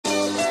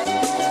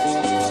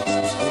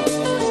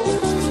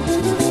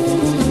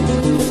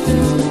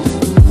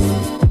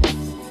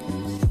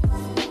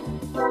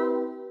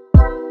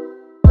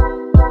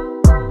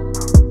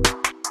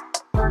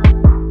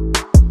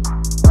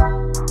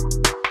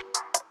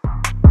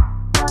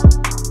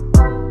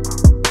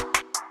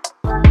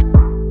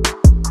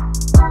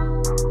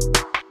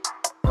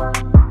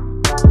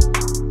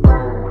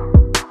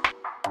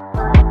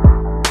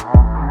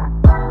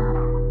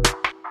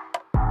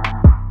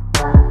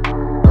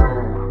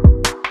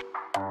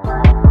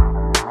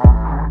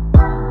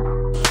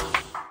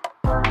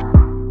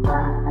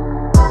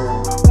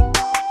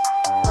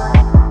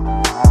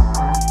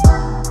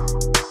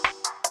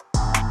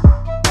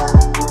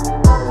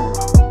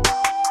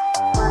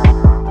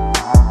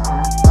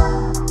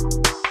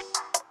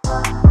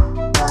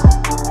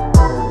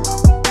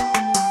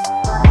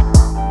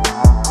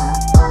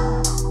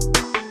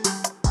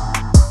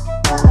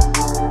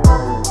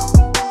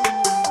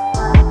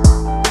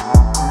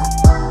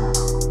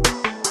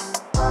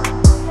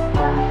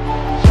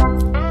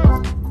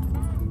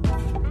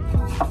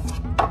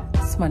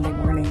Monday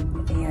morning,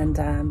 and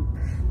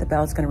the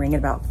bell's gonna ring in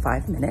about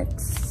 5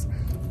 minutes,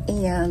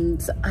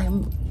 and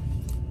I'm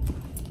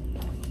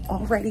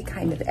already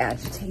kind of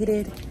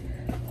agitated.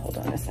 Hold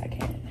on a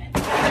second.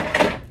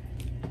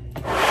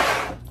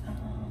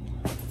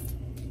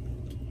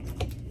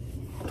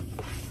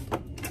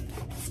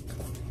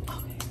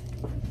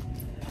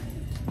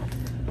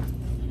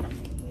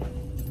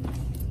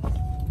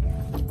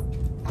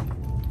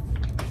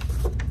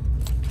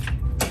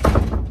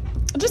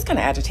 Just kind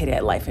of agitated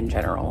at life in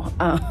general.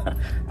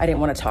 I didn't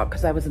want to talk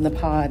because I was in the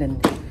pod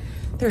and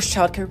there's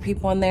childcare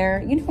people in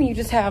there. You know, when you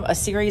just have a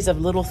series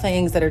of little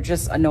things that are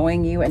just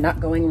annoying you and not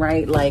going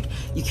right, like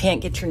you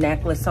can't get your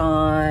necklace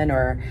on,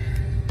 or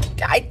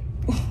I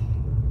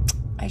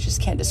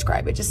just can't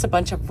describe it. Just a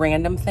bunch of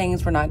random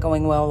things were not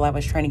going well while I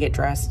was trying to get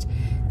dressed,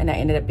 and I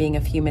ended up being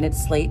a few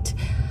minutes late.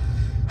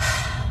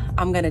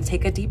 I'm gonna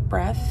take a deep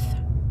breath,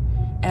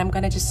 and I'm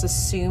gonna just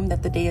assume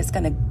that the day is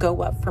gonna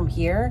go up from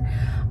here.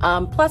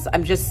 Plus,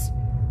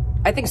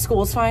 I think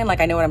school's fine. Like,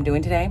 I know what I'm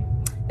doing today.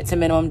 It's a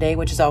minimum day,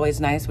 which is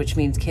always nice, which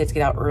means kids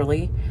get out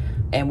early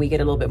and we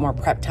get a little bit more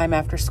prep time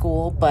after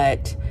school.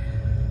 But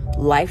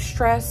life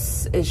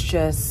stress is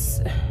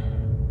just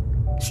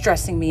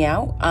stressing me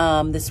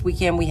out. This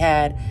weekend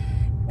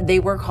they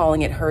were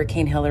calling it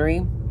Hurricane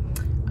Hillary.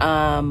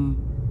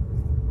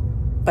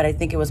 But I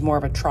think it was more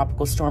of a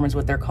tropical storm is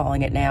what they're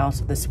calling it now.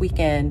 So this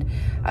weekend,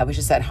 I was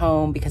just at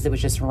home because it was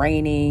just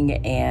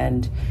raining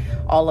and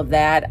all of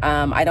that.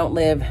 I don't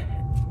live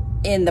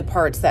in the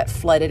parts that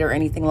flooded or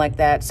anything like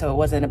that, so it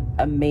wasn't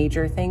a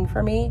major thing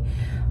for me.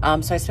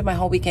 So I spent my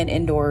whole weekend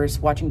indoors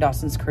watching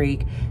Dawson's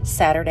Creek.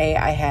 Saturday,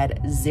 I had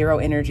zero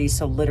energy,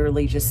 so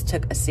literally just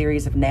took a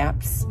series of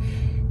naps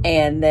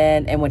and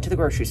went to the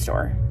grocery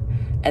store.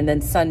 And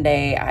then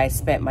Sunday, I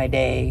spent my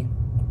day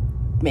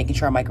making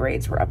sure my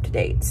grades were up to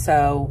date.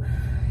 So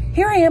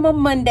here I am on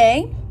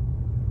Monday.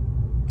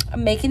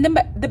 I'm making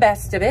the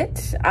best of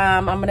it.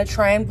 I'm gonna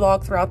try and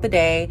vlog throughout the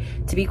day.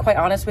 To be quite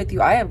honest with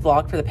you, I have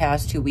vlogged for the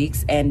past 2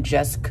 weeks and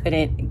just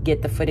couldn't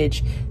get the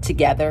footage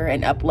together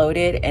and upload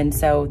it. And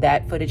so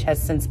that footage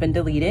has since been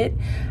deleted.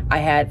 I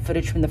had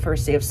footage from the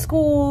first day of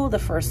school, the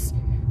first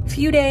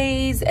few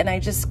days, and I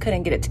just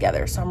couldn't get it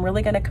together. So I'm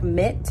really gonna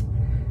commit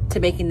to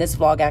making this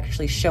vlog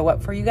actually show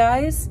up for you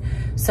guys.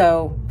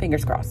 So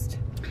fingers crossed.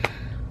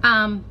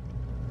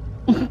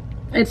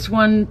 It's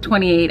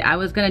 1:28. I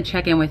was gonna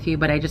check in with you,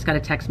 but I just got a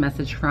text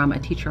message from a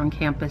teacher on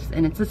campus,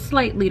 and it's a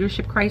slight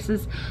leadership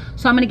crisis.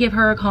 So I'm gonna give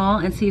her a call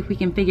and see if we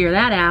can figure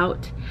that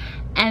out,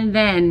 and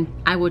then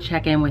I will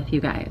check in with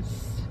you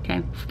guys,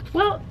 okay?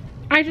 Well,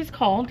 I just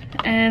called,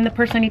 and the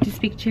person I need to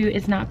speak to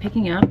is not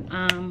picking up.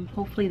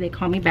 Hopefully they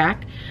call me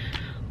back.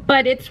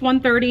 But it's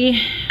 1:30.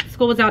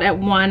 School was out at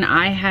 1.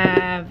 I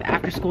have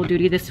after school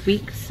duty this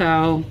week,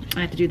 so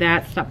I have to do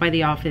that, stop by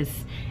the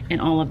office, and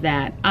all of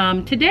that.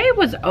 Today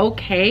was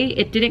okay.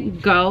 It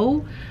didn't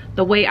go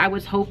the way I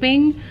was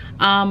hoping,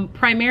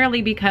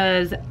 primarily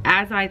because,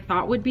 as I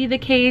thought would be the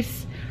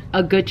case,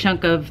 a good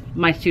chunk of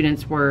my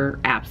students were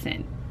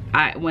absent.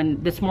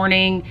 This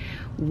morning,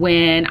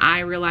 when I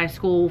realized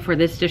school for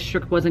this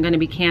district wasn't going to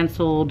be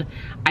canceled,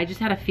 I just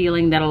had a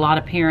feeling that a lot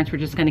of parents were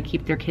just going to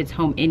keep their kids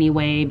home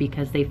anyway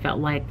because they felt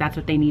like that's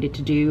what they needed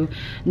to do.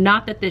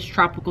 Not that this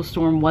tropical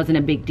storm wasn't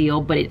a big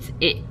deal, but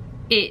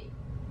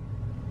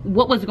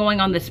what was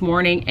going on this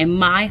morning, in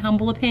my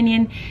humble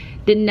opinion,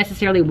 didn't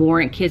necessarily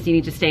warrant kids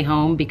needing to stay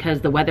home, because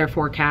the weather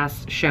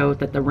forecast showed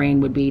that the rain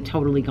would be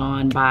totally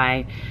gone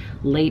by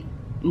late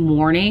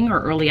morning or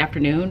early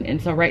afternoon. And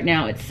so right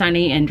now it's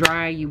sunny and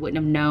dry. You wouldn't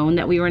have known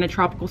that we were in a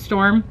tropical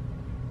storm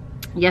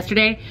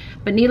yesterday.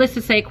 But needless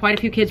to say, quite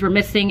a few kids were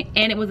missing,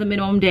 and it was a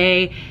minimum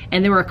day,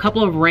 and there were a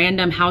couple of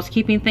random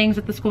housekeeping things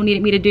that the school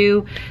needed me to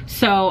do.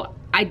 So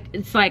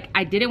it's like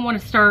I didn't want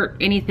to start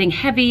anything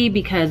heavy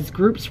because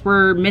groups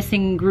were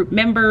missing group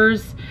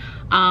members.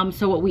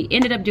 So what we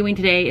ended up doing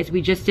today is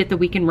we just did the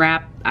weekend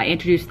wrap. I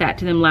introduced that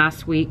to them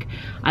last week.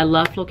 I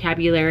love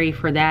vocabulary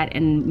for that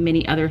and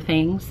many other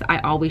things. I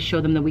always show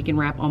them the weekend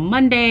wrap on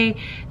Monday.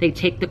 They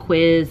take the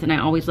quiz, and I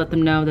always let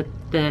them know that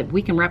the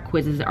weekend wrap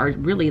quizzes are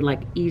really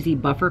like easy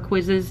buffer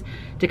quizzes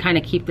to kind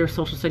of keep their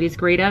social studies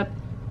grade up.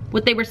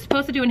 What they were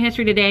supposed to do in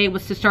history today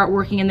was to start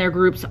working in their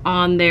groups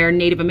on their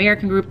Native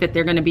American group that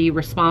they're going to be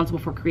responsible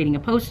for creating a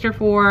poster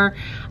for.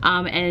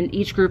 And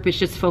each group is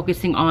just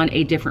focusing on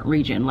a different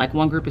region. Like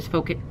one group is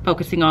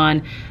focusing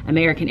on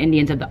American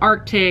Indians of the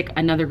Arctic.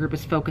 Another group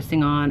is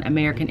focusing on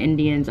American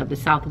Indians of the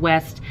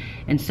Southwest,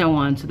 and so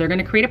on. So they're going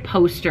to create a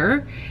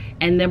poster.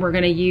 And then we're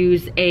going to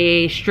use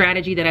a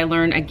strategy that I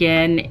learned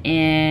again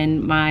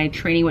in my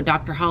training with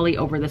Dr. Holly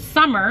over the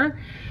summer,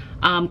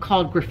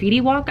 called Graffiti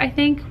Walk, I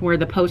think, where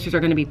the posters are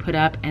going to be put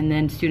up, and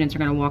then students are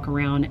going to walk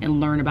around and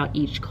learn about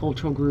each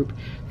cultural group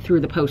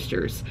through the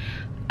posters.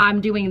 I'm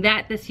doing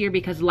that this year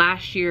because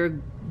last year,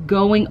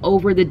 going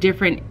over the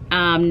different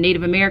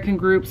Native American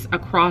groups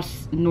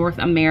across North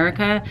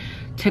America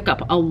took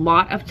up a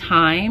lot of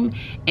time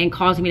and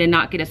caused me to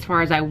not get as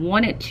far as I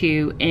wanted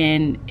to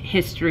in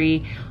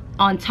history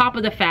on top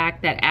of the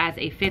fact that as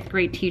a 5th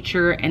grade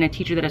teacher and a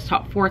teacher that has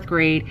taught 4th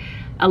grade,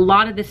 a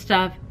lot of this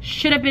stuff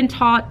should have been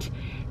taught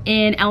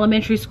in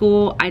elementary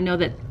school. I know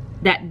that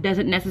that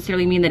doesn't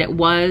necessarily mean that it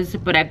was,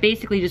 but I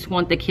basically just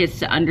want the kids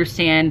to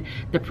understand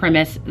the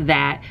premise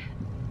that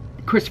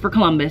Christopher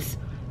Columbus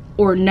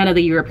or none of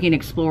the European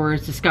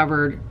explorers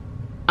discovered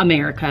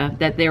America,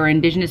 that there are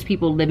indigenous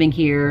people living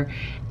here,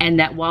 and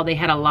that while they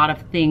had a lot of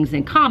things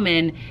in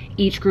common,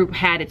 each group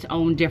had its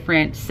own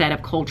different set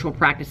of cultural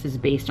practices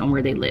based on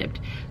where they lived.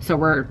 So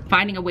we're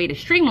finding a way to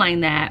streamline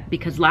that,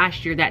 because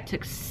last year that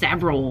took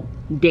several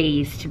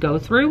days to go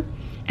through,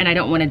 and I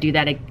don't want to do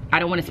that. I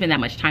don't want to spend that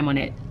much time on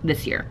it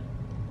this year,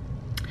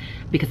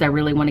 because I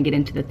really want to get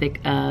into the thick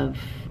of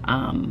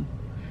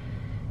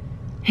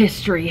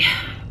history.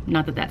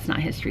 Not that that's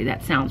not history,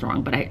 that sounds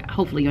wrong, but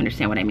hopefully you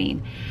understand what I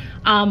mean.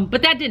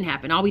 But that didn't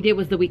happen. All we did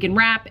was the weekend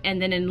wrap, and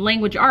then in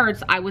language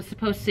arts, I was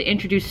supposed to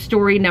introduce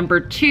story number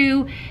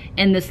 2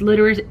 in this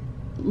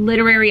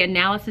literary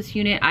analysis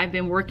unit I've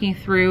been working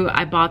through.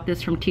 I bought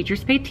this from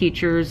Teachers Pay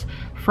Teachers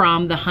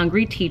from The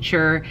Hungry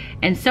Teacher,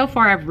 and so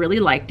far I've really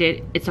liked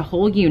it. It's a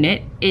whole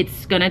unit.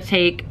 It's gonna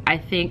take, I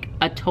think,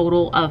 a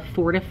total of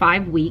 4 to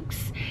 5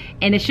 weeks,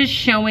 and it's just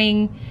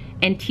showing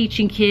and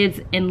teaching kids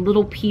in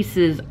little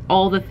pieces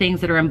all the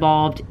things that are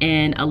involved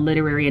in a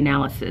literary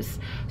analysis.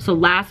 So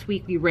last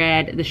week we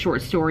read the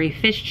short story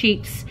Fish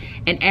Cheeks,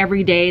 and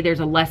every day there's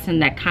a lesson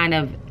that kind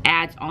of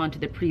adds on to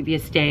the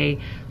previous day.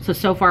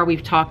 So far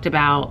we've talked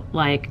about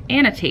like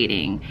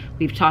annotating,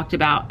 we've talked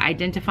about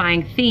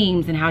identifying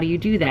themes and how do you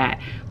do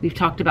that, we've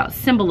talked about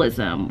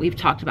symbolism, we've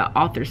talked about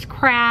author's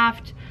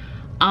craft,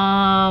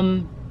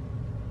 and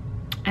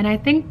I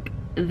think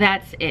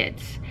that's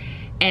it.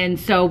 And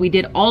so we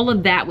did all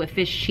of that with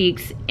Fish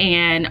Cheeks,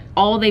 and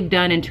all they've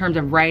done in terms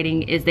of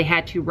writing is they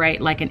had to write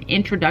like an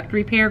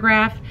introductory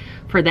paragraph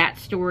for that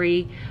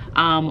story,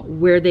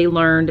 where they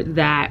learned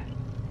that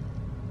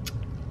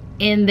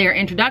in their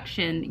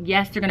introduction,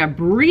 yes, they're gonna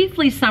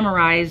briefly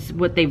summarize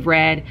what they've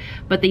read,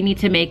 but they need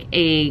to make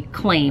a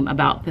claim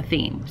about the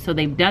theme. So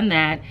they've done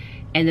that.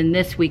 And then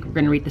this week we're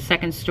gonna read the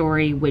second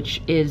story,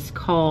 which is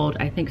called,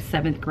 I think,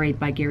 7th Grade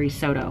by Gary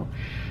Soto.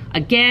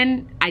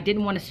 Again, I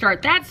didn't want to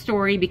start that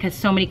story because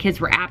so many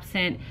kids were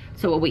absent.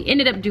 So what we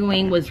ended up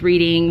doing was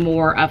reading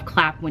more of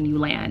Clap When You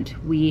Land.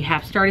 We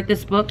have started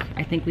this book.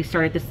 I think we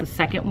started this the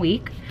 2nd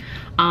week.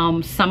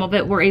 Some of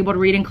it we're able to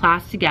read in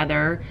class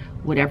together.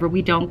 Whatever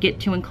we don't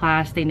get to in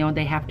class, they know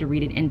they have to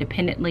read it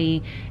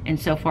independently. And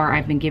so far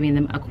I've been giving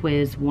them a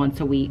quiz once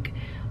a week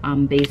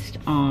based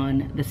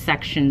on the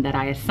section that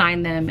I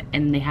assign them.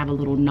 And they have a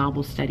little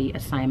novel study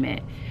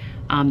assignment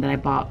that I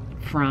bought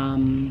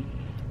from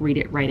Read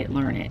It, Write It,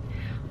 Learn It.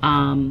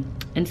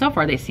 And so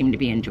far they seem to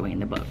be enjoying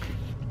the book.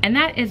 And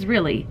that is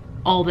really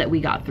all that we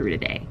got through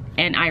today,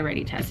 and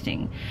iReady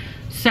testing.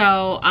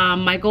 So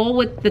my goal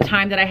with the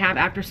time that I have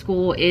after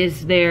school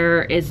is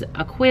there is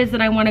a quiz that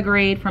I want to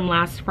grade from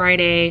last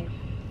Friday.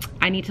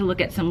 I need to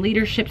look at some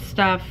leadership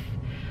stuff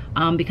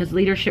because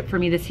leadership for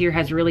me this year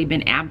has really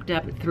been amped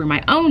up through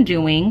my own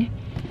doing.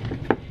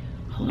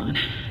 Hold on,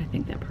 I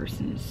think that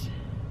person is,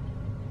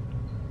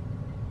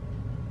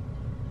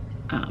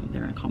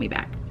 they're gonna call me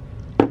back.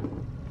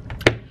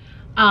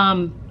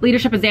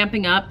 Leadership is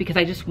amping up because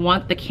I just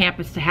want the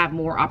campus to have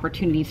more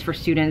opportunities for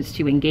students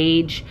to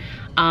engage.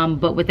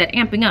 But with that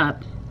amping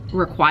up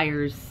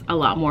requires a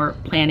lot more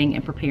planning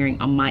and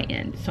preparing on my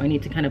end. So I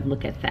need to kind of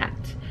look at that.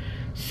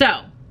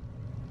 So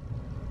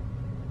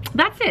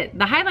that's it.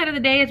 The highlight of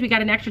the day is we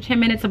got an extra 10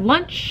 minutes of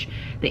lunch.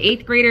 The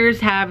 8th graders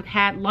have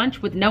had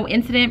lunch with no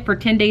incident for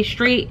 10 days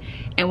straight.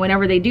 And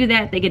whenever they do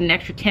that, they get an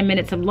extra 10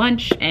 minutes of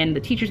lunch, and the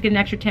teachers get an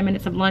extra 10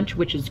 minutes of lunch,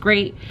 which is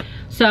great.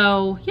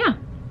 So yeah,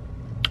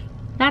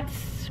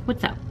 that's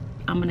what's up.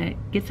 I'm gonna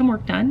get some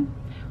work done,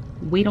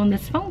 wait on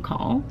this phone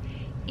call,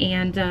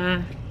 and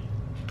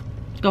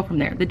go from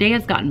there. The day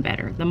has gotten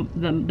better.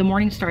 The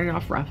morning started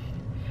off rough.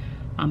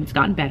 It's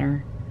gotten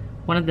better.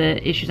 One of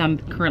the issues I'm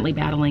currently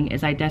battling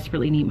is I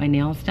desperately need my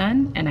nails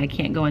done, and I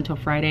can't go until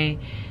Friday.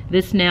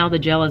 This nail, the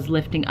gel is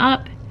lifting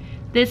up.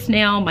 This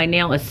nail, my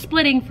nail is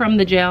splitting from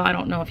the gel. I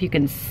don't know if you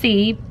can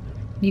see.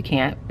 You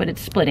can't, but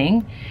it's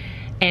splitting.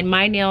 And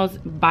my nails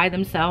by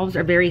themselves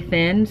are very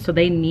thin, so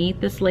they need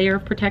this layer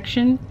of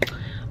protection.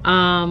 So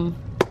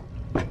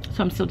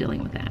I'm still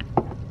dealing with that.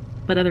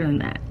 But other than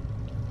that,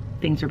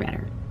 things are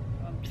better.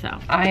 So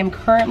I am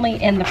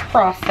currently in the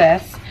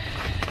process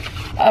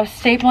of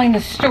stapling the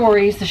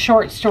stories, the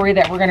short story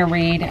that we're gonna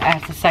read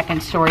as the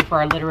second story for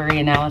our literary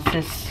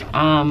analysis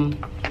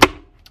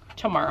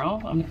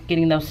tomorrow. I'm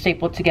getting those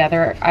stapled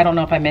together. I don't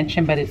know if I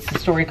mentioned, but it's a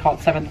story called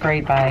 7th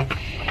Grade by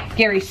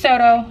Gary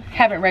Soto.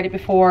 Haven't read it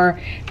before.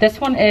 This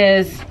one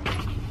is,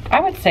 I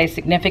would say,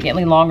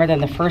 significantly longer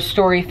than the first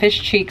story.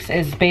 Fish Cheeks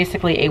is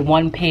basically a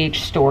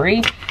 1-page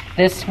story.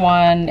 This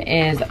one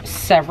is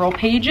several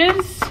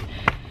pages,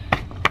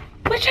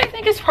 which I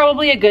think is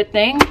probably a good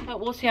thing, but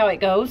we'll see how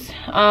it goes.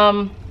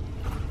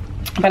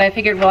 But I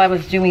figured while I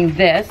was doing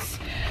this,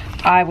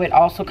 I would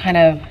also kind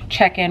of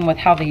check in with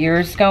how the year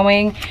is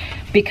going,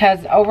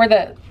 because over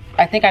the,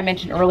 I think I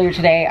mentioned earlier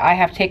today, I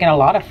have taken a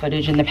lot of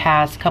footage in the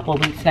past couple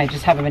of weeks and I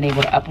just haven't been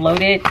able to upload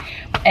it.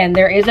 And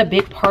there is a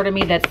big part of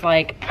me that's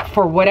like,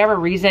 for whatever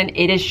reason,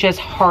 it is just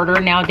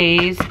harder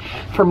nowadays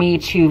for me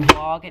to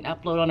vlog and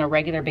upload on a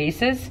regular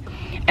basis.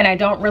 And I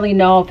don't really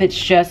know if it's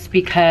just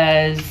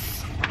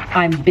because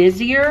I'm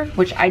busier,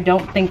 which I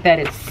don't think that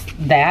it's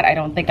that. I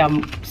don't think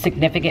I'm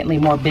significantly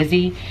more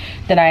busy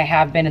than I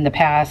have been in the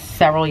past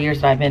several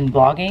years that I've been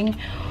vlogging.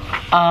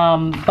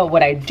 But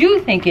what I do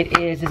think it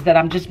is that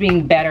I'm just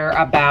being better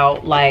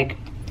about, like,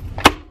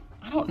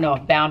 I don't know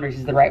if boundaries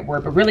is the right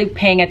word, but really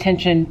paying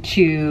attention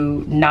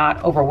to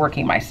not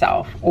overworking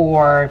myself,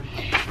 or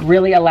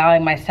really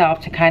allowing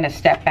myself to kind of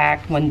step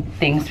back when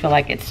things feel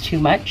like it's too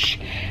much.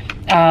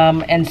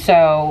 And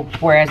so,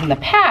 whereas in the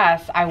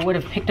past, I would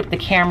have picked up the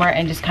camera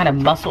and just kind of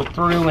muscled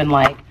through and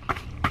like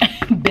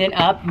been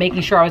up,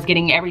 making sure I was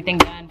getting everything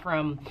done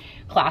from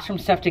classroom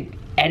stuff to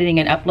editing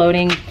and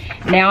uploading.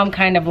 Now I'm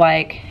kind of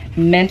like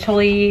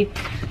mentally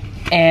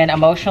and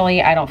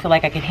emotionally, I don't feel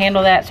like I can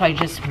handle that, so I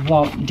just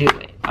won't do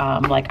it.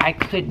 Like, I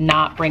could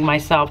not bring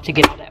myself to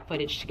get all that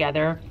footage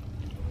together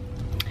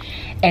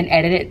and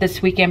edit it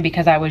this weekend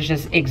because I was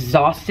just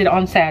exhausted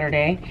on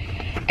Saturday.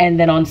 And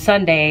then on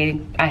Sunday,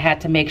 I had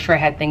to make sure I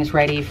had things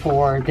ready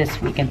for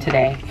this week and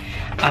today.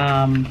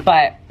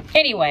 But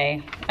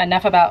anyway,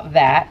 enough about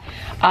that.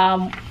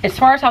 As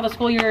far as how the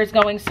school year is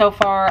going so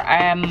far,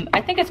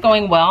 I think it's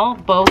going well.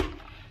 Both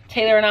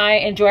Taylor and I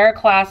enjoy our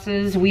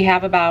classes. We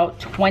have about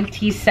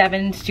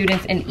 27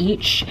 students in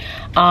each,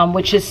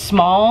 which is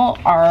small.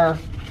 Our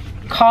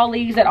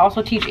colleagues that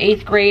also teach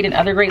 8th grade and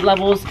other grade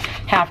levels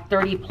have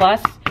 30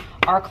 plus.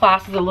 Our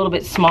class is a little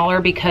bit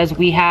smaller because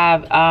we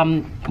have,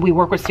 we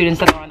work with students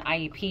that are on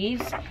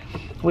IEPs,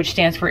 which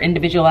stands for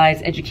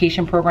Individualized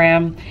Education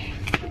Program.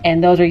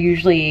 And those are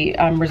usually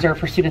reserved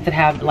for students that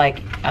have, like,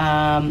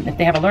 if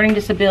they have a learning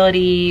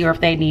disability or if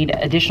they need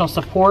additional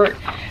support.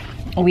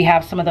 We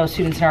have some of those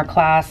students in our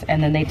class,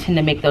 and then they tend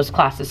to make those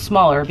classes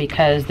smaller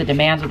because the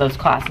demands of those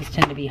classes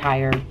tend to be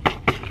higher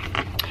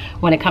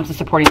when it comes to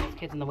supporting those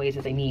kids in the ways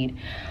that they need.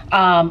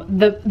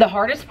 The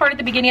hardest part at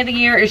the beginning of the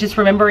year is just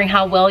remembering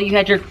how well you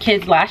had your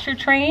kids last year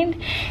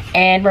trained,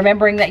 and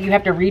remembering that you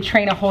have to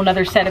retrain a whole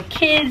nother set of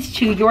kids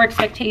to your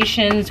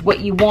expectations,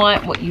 what you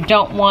want, what you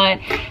don't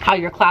want, how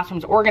your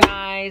classroom's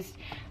organized,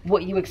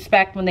 what you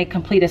expect when they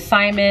complete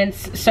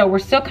assignments. So we're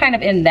still kind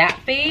of in that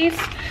phase.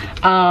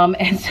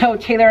 And so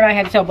Taylor and I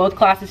had to tell both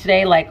classes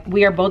today, like,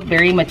 we are both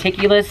very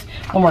meticulous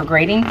when we're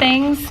grading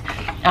things.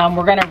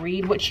 We're gonna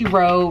read what you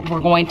wrote.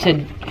 We're going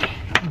to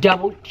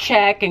double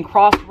check and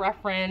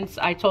cross-reference.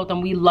 I told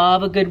them we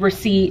love a good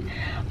receipt.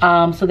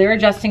 So they're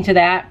adjusting to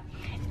that.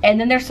 And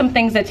then there's some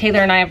things that Taylor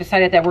and I have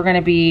decided that we're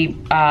gonna be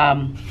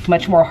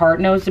much more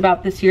hard-nosed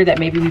about this year that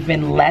maybe we've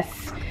been less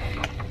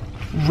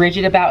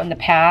rigid about in the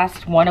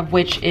past. One of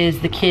which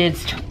is the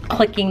kids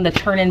clicking the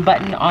turn-in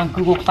button on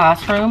Google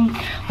Classroom.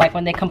 Like,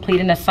 when they complete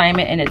an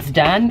assignment and it's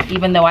done,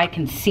 even though I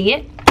can see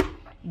it,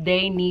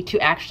 they need to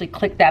actually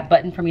click that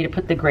button for me to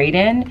put the grade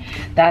in.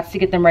 That's to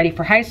get them ready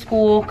for high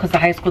school, because the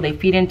high school they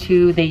feed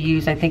into, they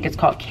use, I think it's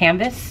called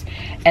Canvas,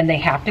 and they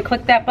have to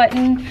click that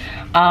button.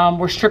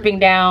 We're stripping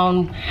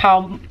down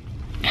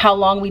how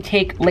long we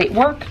take late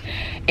work.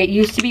 It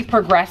used to be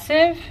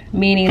progressive,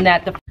 meaning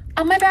that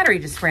my battery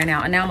just ran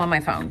out and now I'm on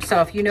my phone.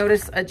 So if you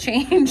notice a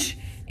change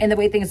in the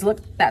way things look,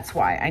 that's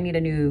why. I need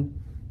a new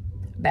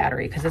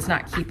battery because it's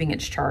not keeping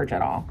its charge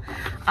at all.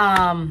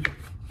 I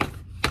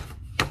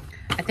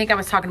think I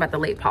was talking about the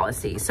late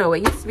policy. So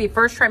it used to be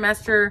first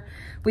trimester,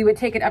 we would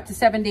take it up to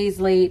 7 days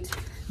late.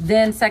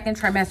 Then second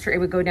trimester, it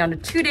would go down to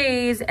 2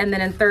 days. And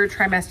then in third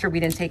trimester, we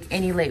didn't take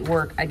any late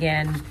work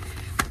again.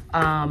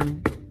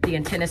 The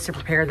intent is to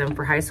prepare them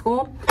for high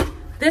school.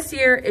 This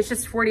year, it's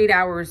just 48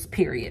 hours,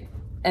 period.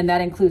 And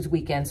that includes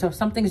weekends. So if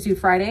something's due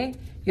Friday,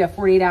 you have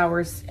 48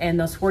 hours, and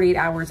those 48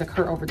 hours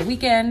occur over the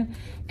weekend,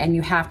 and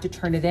you have to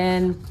turn it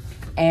in.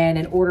 And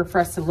in order for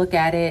us to look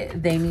at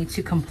it, they need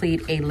to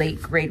complete a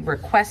late grade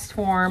request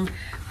form,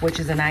 which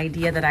is an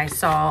idea that I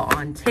saw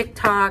on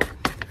TikTok.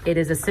 It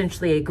is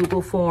essentially a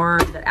Google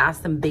form that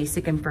asks them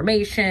basic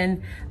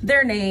information,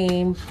 their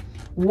name,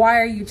 why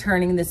are you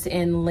turning this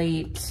in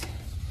late?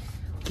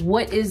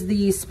 What is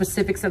the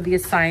specifics of the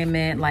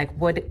assignment? Like,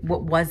 what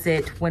was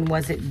it? When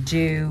was it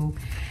due?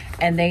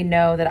 And they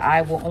know that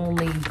I will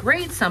only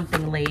grade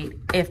something late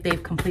if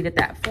they've completed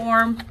that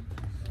form,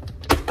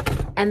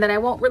 and that I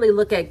won't really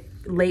look at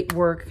late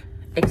work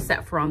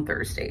except for on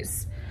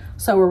Thursdays.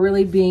 So we're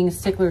really being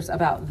sticklers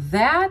about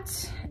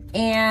that.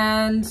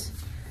 And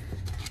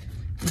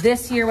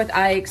this year with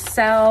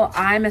iExcel,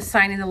 I'm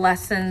assigning the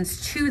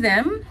lessons to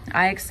them.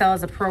 iExcel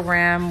is a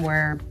program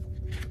where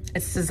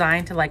it's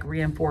designed to, like,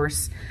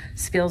 reinforce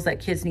skills that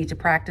kids need to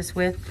practice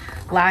with.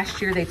 Last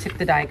year, they took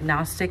the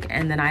diagnostic,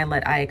 and then I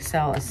let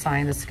iExcel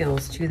assign the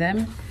skills to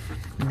them.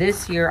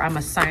 This year, I'm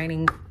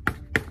assigning,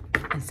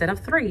 instead of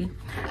 3,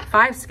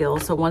 5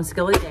 skills, so 1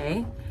 skill a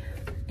day.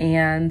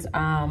 And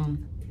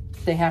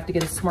they have to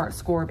get a SMART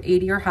score of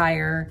 80 or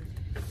higher.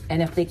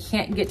 And if they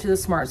can't get to the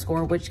SMART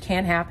score, which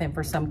can happen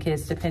for some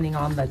kids depending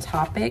on the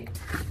topic,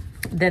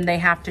 then they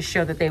have to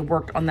show that they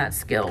worked on that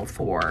skill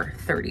for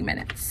 30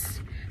 minutes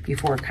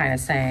before kind of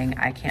saying,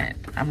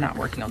 I'm not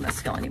working on this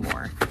skill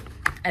anymore.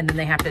 And then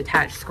they have to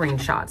attach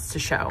screenshots to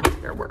show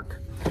their work.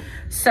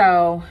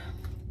 So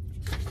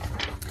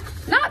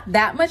not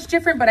that much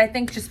different, but I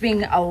think just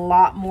being a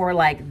lot more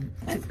like,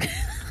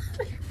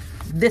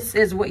 this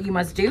is what you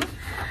must do.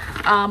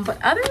 But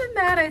other than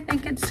that, I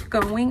think it's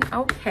going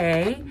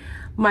okay.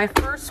 My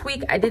first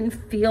week, I didn't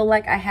feel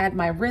like I had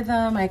my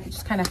rhythm. I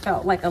just kind of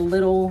felt like a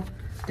little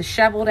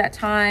disheveled at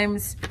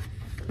times.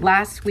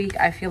 Last week,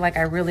 I feel like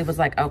I really was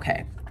like,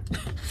 okay,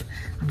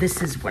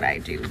 this is what I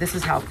do. This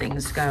is how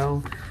things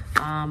go.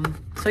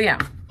 So yeah,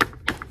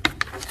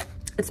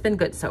 it's been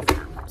good so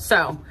far.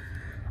 So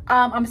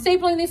I'm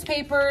stapling these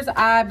papers.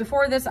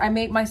 Before this, I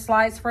make my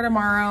slides for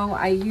tomorrow.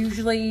 I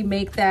usually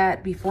make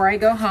that before I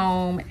go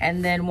home.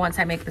 And then once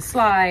I make the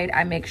slide,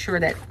 I make sure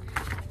that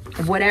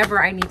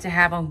whatever I need to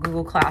have on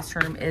Google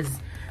Classroom is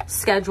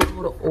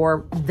scheduled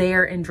or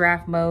there in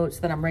draft mode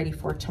so that I'm ready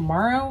for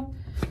tomorrow.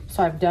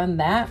 So I've done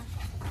that.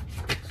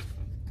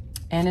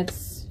 And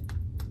it's,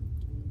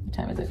 what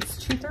time is it?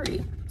 It's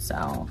 2:30.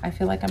 So I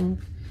feel like I'm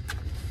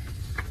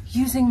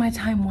using my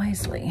time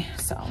wisely,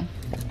 so.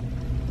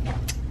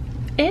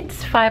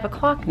 It's 5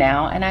 o'clock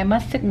now, and I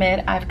must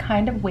admit I've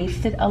kind of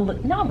wasted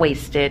not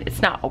wasted,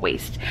 it's not a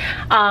waste.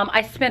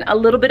 I spent a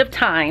little bit of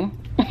time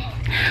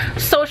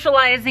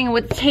socializing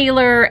with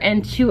Taylor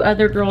and 2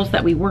 other girls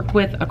that we work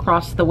with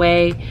across the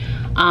way.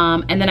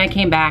 And then I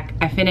came back,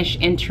 I finished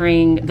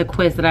entering the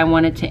quiz that I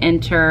wanted to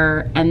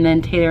enter, and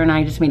then Taylor and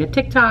I just made a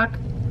TikTok,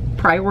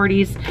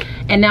 priorities,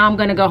 and now I'm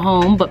gonna go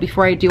home. But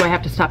before I do, I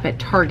have to stop at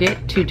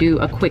Target to do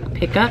a quick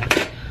pickup.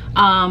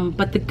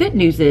 But the good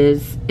news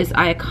is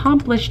I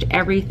accomplished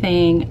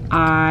everything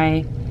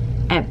I,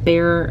 at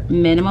bare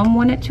minimum,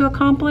 wanted to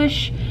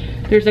accomplish.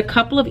 There's a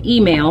couple of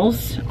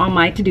emails on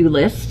my to-do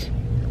list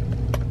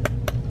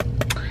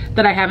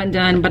that I haven't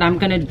done, but I'm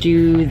gonna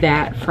do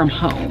that from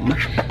home.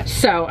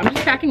 So I'm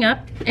just packing up,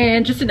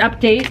 and just an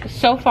update.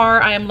 So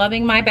far, I am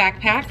loving my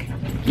backpack.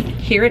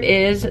 Here it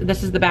is.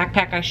 This is the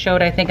backpack I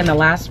showed, I think, in the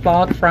last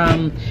vlog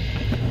from,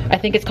 I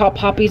think it's called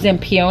Poppies and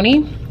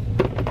Peonies.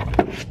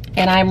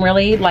 And I'm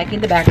really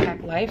liking the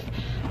backpack life.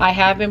 I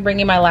have been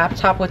bringing my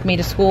laptop with me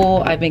to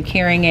school. I've been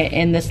carrying it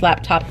in this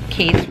laptop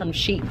case from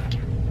Chic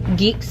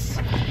Geeks,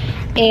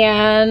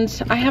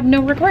 and I have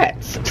no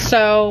regrets.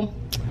 So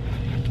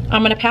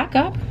I'm gonna pack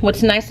up.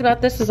 What's nice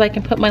about this is I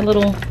can put my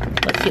little,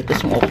 let's see if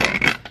this one will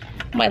work,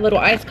 my little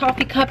iced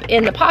coffee cup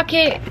in the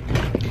pocket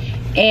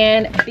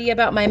and be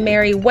about my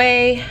merry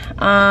way.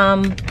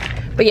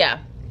 But yeah,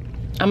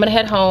 I'm gonna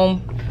head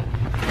home.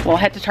 We'll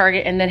head to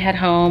Target and then head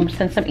home,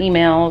 send some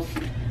emails,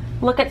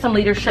 look at some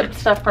leadership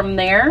stuff from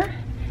there.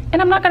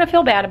 And I'm not gonna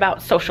feel bad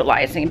about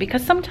socializing,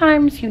 because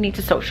sometimes you need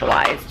to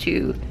socialize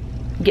to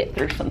get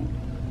through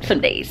some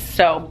days.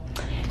 So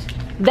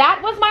that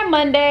was my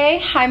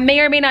Monday. I may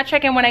or may not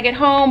check in when I get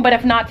home, but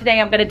if not today,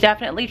 I'm gonna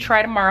definitely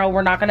try tomorrow.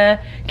 We're not gonna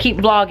keep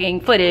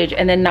vlogging footage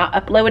and then not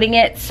uploading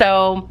it.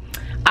 So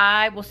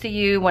I will see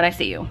you when I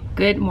see you.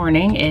 Good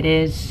morning, it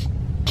is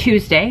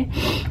Tuesday.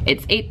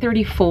 It's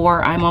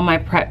 8:34. I'm on my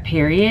prep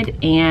period,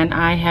 and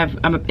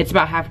it's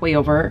about halfway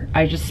over.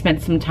 I just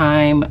spent some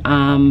time,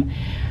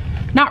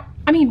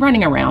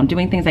 running around,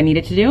 doing things I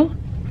needed to do.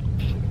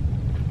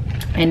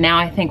 And now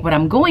I think what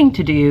I'm going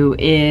to do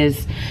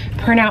is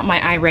print out my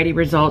iReady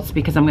results,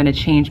 because I'm gonna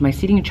change my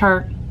seating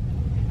chart.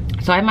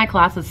 So I have my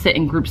classes sit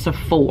in groups of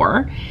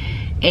 4,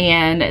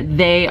 and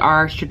they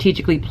are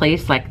strategically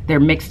placed, like they're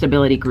mixed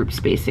ability groups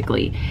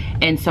basically.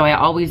 And so I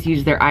always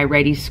use their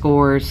iReady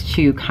scores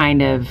to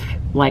kind of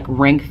like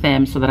rank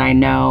them, so that I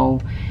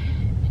know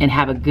and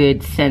have a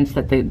good sense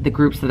that the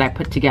groups that I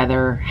put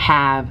together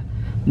have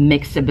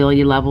mixed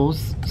ability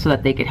levels, so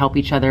that they could help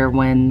each other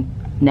when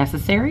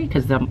necessary,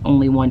 because I'm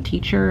only one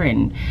teacher,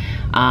 and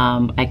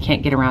I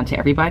can't get around to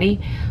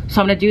everybody.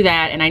 So I'm gonna do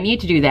that, and I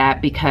need to do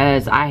that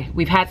because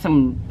we've had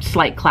some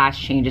slight class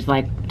changes.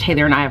 Like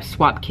Taylor and I have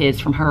swapped kids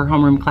from her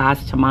homeroom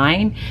class to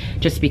mine,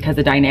 just because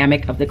the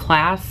dynamic of the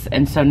class.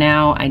 And so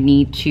now I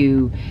need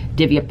to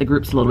divvy up the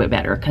groups a little bit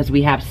better, because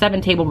we have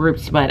 7 table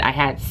groups, but I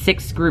had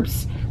 6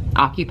 groups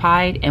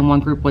occupied and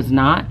 1 group was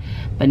not.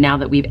 But now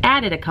that we've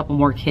added a couple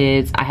more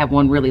kids, I have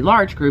 1 really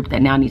large group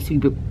that now needs to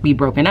be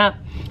broken up.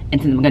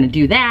 And since I'm gonna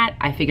do that,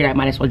 I figured I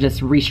might as well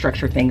just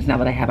restructure things now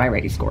that I have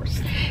iReady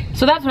scores.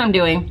 So that's what I'm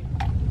doing.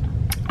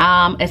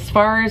 As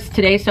far as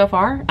today so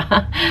far,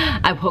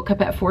 I woke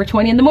up at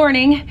 4:20 in the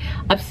morning,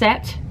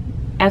 upset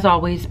as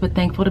always, but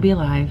thankful to be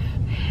alive,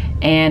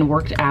 and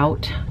worked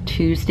out.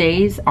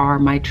 Tuesdays are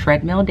my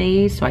treadmill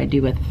days, so I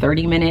do a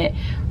 30-minute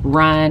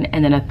run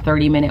and then a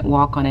 30-minute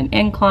walk on an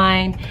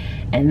incline.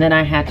 And then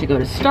I had to go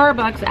to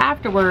Starbucks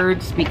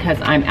afterwards because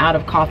I'm out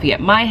of coffee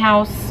at my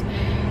house.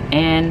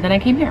 And then I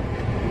came here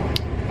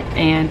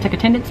and took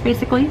attendance,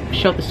 basically,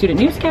 showed the student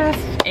newscast,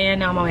 and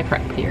now I'm on my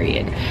prep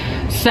period.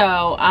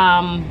 So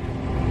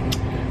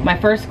my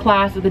first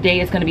class of the day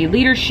is going to be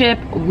leadership.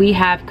 We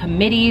have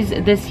committees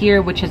this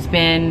year, which has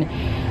been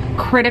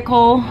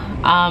critical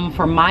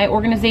for my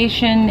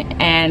organization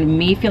and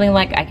me feeling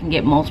like I can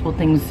get multiple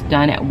things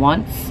done at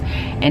once.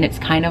 And it's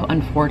kind of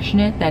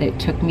unfortunate that it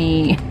took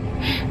me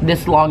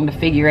this long to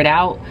figure it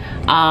out.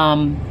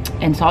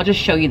 And so I'll just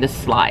show you the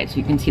slide so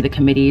you can see the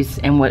committees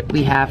and what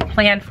we have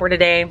planned for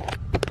today.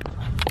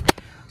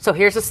 So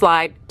here's a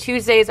slide.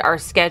 Tuesdays are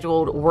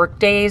scheduled work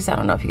days. I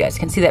don't know if you guys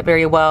can see that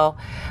very well,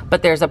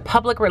 but there's a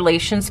public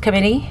relations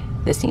committee.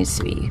 This needs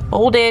to be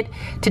bolded.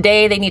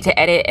 Today they need to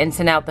edit and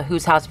send out the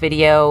Who's House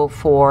video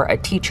for a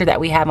teacher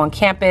that we have on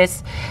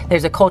campus.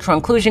 There's a cultural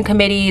inclusion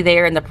committee.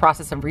 They're in the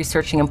process of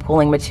researching and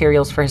pulling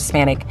materials for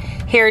Hispanic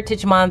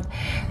Heritage Month.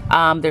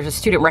 There's a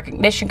student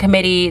recognition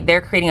committee.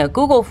 They're creating a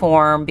Google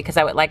form because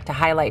I would like to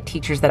highlight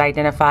teachers that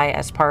identify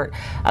as part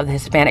of the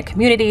Hispanic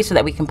community so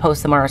that we can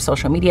post them on our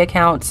social media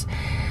accounts.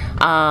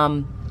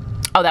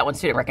 Oh, that one's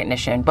student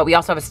recognition, but we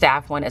also have a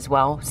staff one as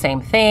well, same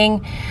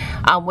thing.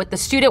 With the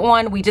student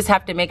one, we just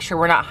have to make sure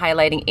we're not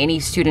highlighting any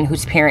student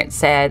whose parents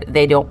said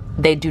they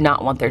do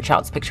not want their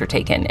child's picture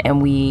taken,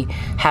 and we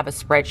have a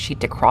spreadsheet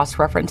to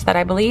cross-reference that,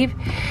 I believe.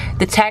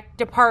 The tech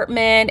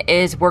department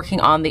is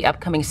working on the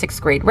upcoming 6th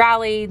grade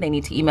rally. They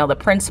need to email the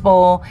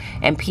principal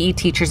and PE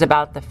teachers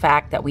about the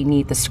fact that we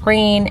need the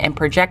screen and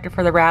projector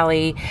for the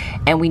rally,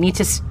 and we need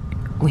to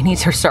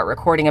start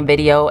recording a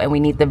video, and we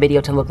need the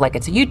video to look like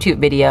it's a YouTube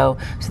video.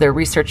 So they're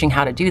researching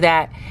how to do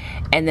that.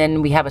 And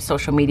then we have a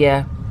social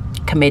media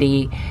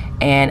committee,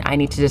 and I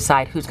need to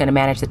decide who's going to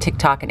manage the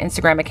TikTok and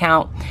Instagram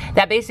account.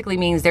 That basically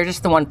means they're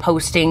just the one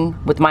posting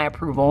with my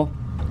approval.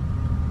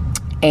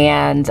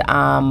 And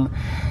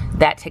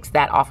that takes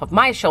that off of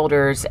my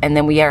shoulders. And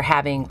then we are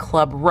having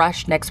Club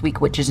Rush next week,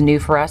 which is new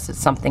for us. It's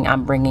something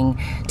I'm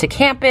bringing to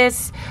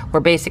campus,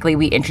 where basically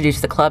we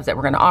introduce the clubs that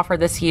we're going to offer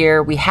this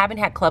year. We haven't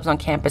had clubs on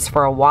campus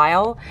for a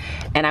while,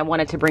 and I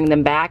wanted to bring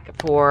them back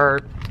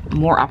for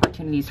more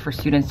opportunities for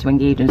students to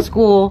engage in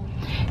school.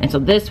 And so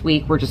this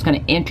week we're just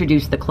going to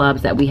introduce the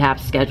clubs that we have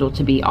scheduled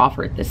to be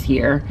offered this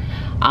year,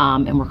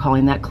 and we're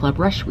calling that Club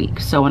Rush Week.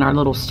 So in our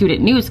little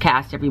student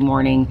newscast every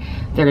morning,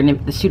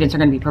 the students are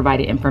going to be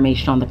provided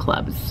information on the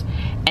clubs.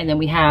 And then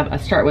we have a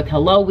Start With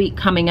Hello week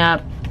coming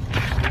up.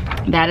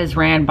 That is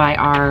ran by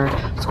our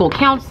school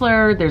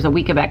counselor. There's a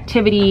week of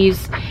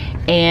activities,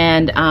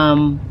 and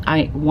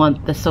I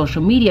want the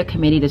social media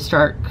committee to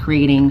start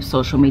creating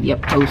social media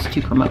posts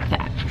to promote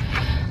that.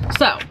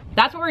 So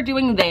that's what we're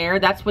doing there.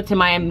 That's what's in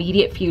my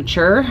immediate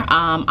future.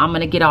 I'm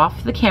gonna get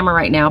off the camera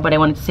right now, but I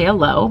wanted to say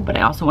hello, but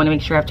I also want to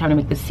make sure I have time to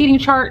make the seating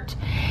chart,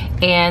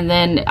 and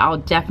then I'll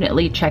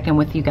definitely check in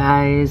with you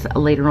guys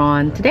later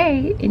on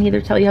today and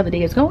either tell you how the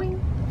day is going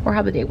or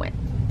how the day went.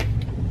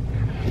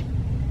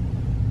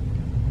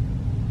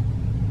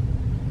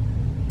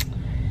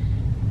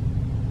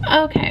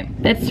 Okay,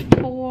 that's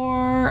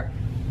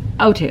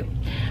 4:02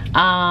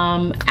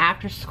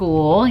 after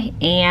school,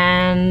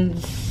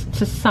 and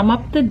to sum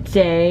up the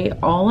day,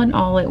 all in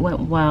all, it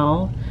went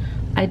well.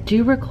 I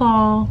do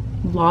recall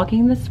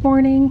vlogging this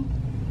morning,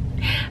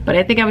 but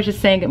I think I was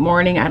just saying good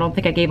morning. I don't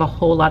think I gave a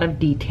whole lot of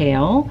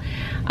detail.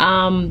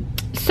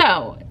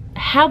 So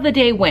how the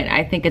day went,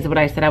 I think, is what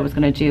I said I was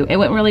gonna do. It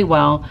went really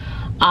well.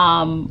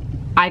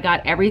 I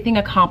got everything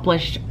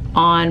accomplished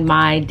on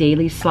my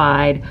daily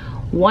slide.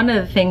 One of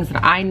the things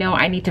that I know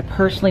I need to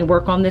personally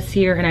work on this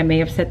year, and I may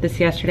have said this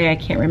yesterday, I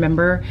can't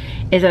remember,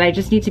 is that I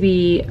just need to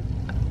be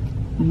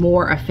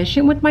more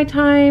efficient with my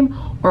time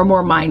or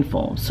more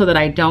mindful, so that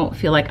I don't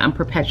feel like I'm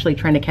perpetually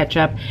trying to catch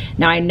up.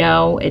 Now I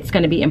know it's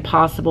going to be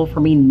impossible for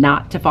me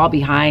not to fall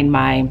behind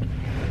my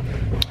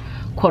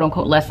quote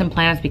unquote lesson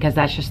plans, because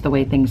that's just the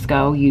way things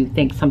go. You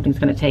think something's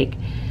going to take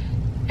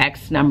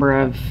X number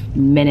of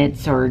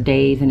minutes or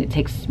days, and it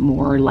takes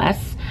more or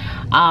less.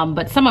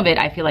 But some of it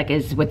I feel like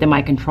is within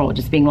my control,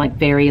 just being like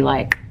very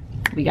like,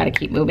 we got to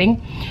keep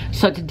moving.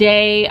 So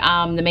today,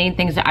 the main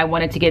things that I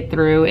wanted to get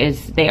through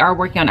is they are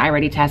working on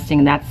iReady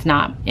testing. That's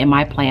not in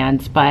my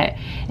plans, but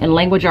in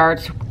language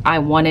arts, I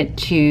wanted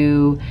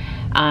to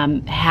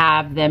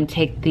have them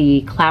take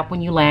the Clap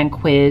When You Land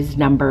quiz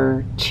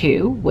number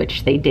 2,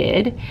 which they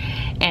did,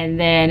 and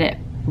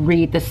then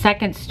read the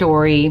second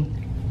story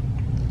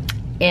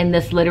in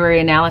this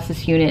literary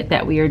analysis unit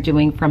that we are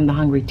doing from The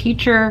Hungry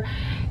Teacher,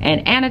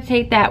 and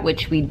annotate that,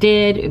 which we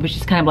did. It was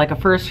just kind of like a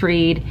first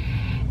read.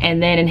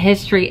 And then in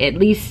history, at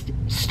least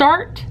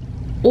start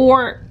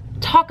or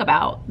talk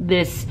about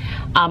this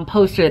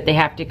poster that they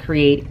have to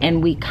create.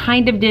 And we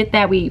kind of did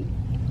that. We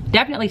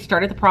definitely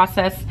started the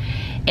process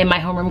in my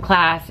homeroom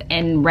class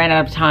and ran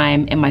out of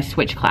time in my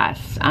switch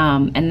class.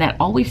 And that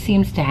always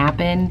seems to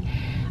happen.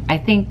 I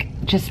think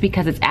just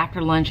because it's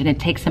after lunch and it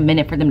takes a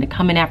minute for them to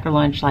come in after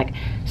lunch, like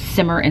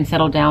simmer and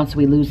settle down, so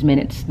we lose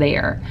minutes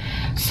there.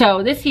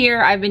 So this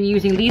year I've been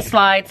using these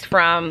slides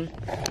from,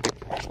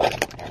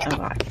 oh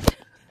God,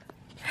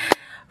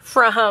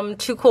 from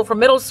Too Cool for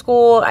Middle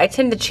School. I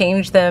tend to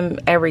change them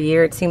every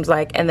year, it seems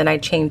like, and then I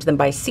change them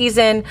by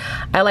season.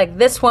 I like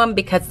this one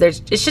because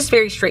it's just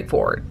very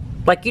straightforward.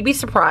 Like, you'd be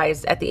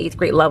surprised at the 8th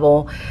grade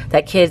level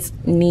that kids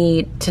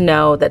need to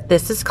know that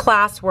this is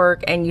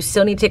classwork, and you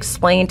still need to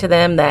explain to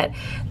them that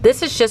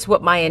this is just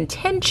what my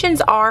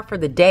intentions are for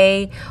the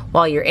day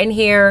while you're in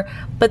here,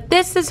 but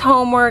this is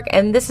homework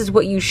and this is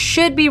what you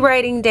should be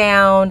writing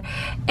down,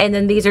 and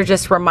then these are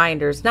just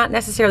reminders, not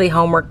necessarily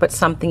homework, but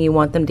something you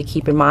want them to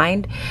keep in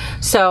mind.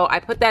 So I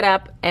put that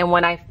up, and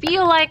when I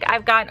feel like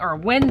I've got, or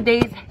when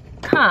days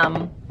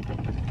come,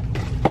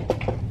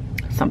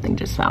 something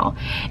just fell,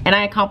 and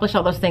I accomplished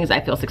all those things,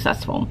 I feel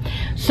successful.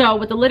 So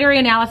with the literary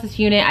analysis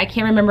unit, I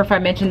can't remember if I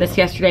mentioned this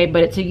yesterday,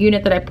 but it's a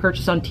unit that I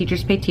purchased on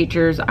Teachers Pay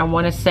Teachers. I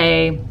want to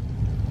say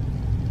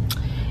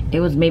it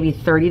was maybe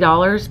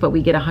 $30, but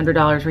we get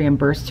 $100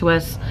 reimbursed to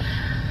us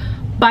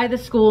by the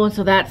school, and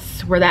so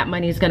that's where that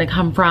money is going to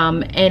come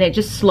from. And it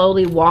just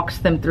slowly walks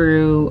them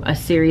through a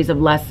series of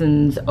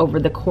lessons over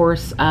the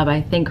course of,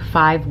 I think,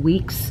 5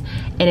 weeks,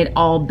 and it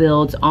all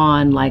builds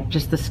on like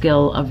just the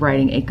skill of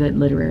writing a good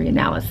literary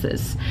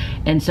analysis.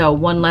 And so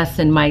one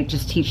lesson might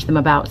just teach them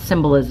about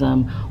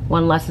symbolism,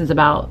 one lesson is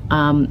about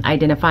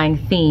identifying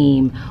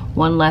theme,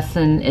 one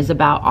lesson is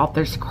about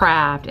author's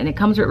craft, and it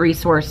comes with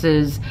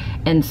resources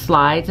and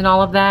slides and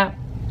all of that.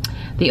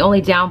 The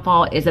only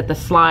downfall is that the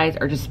slides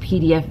are just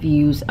PDF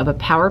views of a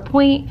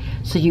PowerPoint,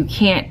 so you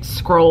can't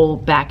scroll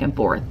back and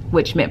forth,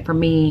 which meant for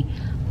me,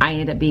 I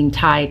ended up being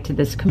tied to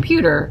this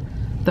computer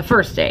the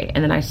first day,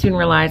 and then I soon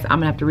realized I'm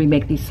gonna have to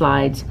remake these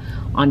slides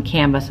on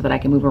Canva so that I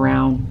can move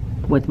around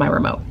with my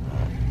remote.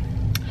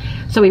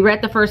 So we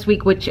read the first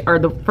week,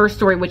 the first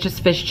story, which is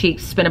Fish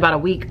Cheeks, spent about a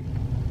week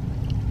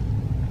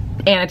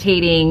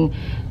annotating,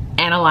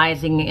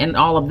 analyzing, and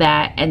all of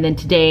that. And then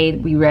today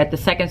we read the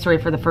second story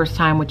for the first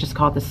time, which is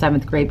called The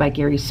 7th Grade by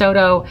Gary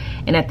Soto.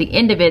 And at the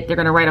end of it, they're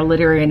going to write a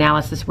literary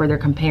analysis where they're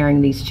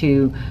comparing these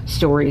two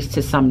stories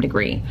to some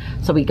degree.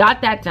 So we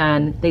got that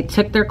done. They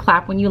took their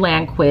Clap When You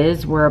Land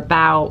quiz. We're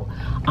about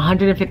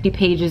 150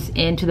 pages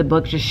into the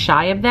book, just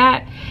shy of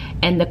that.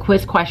 And the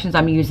quiz questions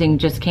I'm using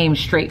just came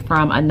straight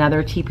from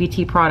another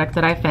TPT product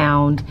that I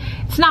found.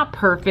 It's not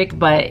perfect,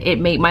 but it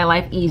made my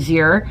life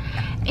easier.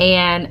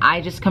 And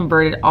I just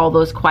converted all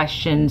those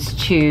questions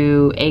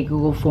to a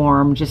Google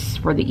form just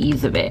for the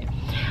ease of it.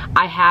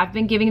 I have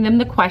been giving them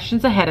the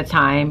questions ahead of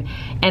time,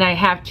 and I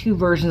have 2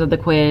 versions of the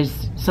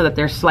quiz so that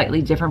they're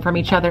slightly different from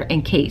each other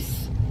in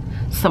case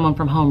someone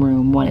from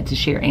homeroom wanted to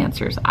share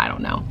answers. I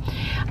don't know.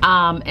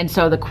 And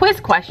so the quiz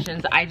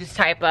questions, I just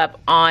type up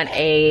on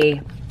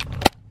a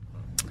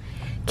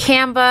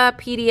Canva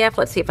PDF.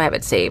 Let's see if I have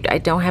it saved. I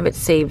don't have it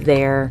saved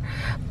there,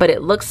 but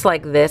it looks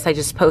like this. I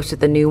just posted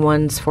the new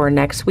ones for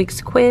next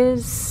week's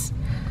quiz.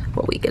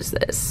 What week is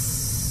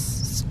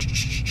this?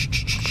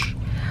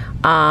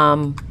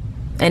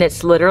 And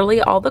it's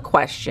literally all the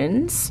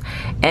questions,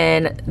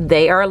 and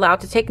they are allowed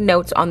to take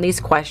notes on these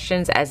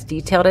questions as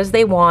detailed as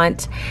they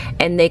want,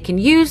 and they can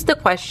use the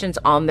questions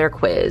on their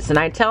quiz. And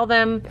I tell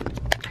them,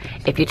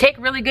 if you take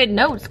really good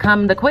notes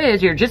come the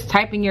quiz, you're just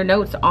typing your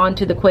notes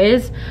onto the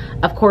quiz.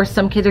 Of course,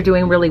 some kids are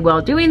doing really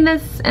well doing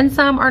this and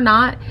some are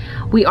not.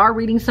 We are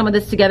reading some of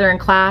this together in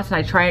class, and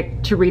I try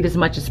to read as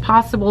much as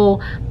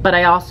possible, but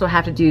I also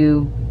have to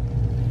do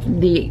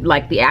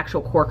the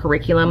actual core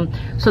curriculum.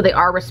 So they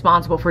are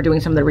responsible for doing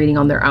some of the reading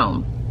on their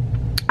own.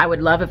 I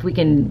would love if we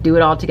can do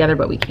it all together,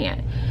 but we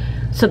can't.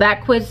 So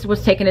that quiz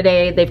was taken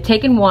today. They've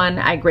taken one.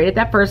 I graded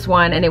that first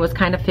one, and it was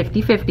kind of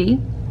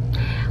 50-50.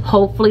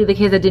 Hopefully the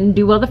kids that didn't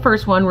do well the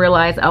first one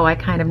realize, oh, I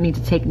kind of need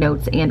to take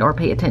notes and or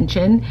pay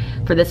attention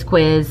for this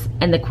quiz.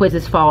 And the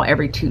quizzes fall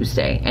every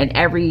Tuesday, and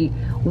every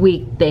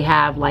week they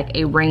have like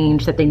a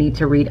range that they need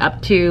to read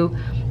up to,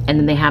 and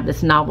then they have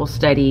this novel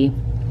study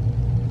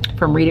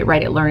from Read It,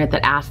 Write It, Learn It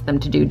that asks them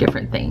to do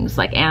different things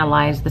like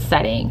analyze the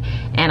setting,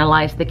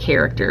 analyze the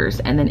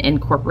characters, and then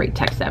incorporate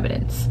text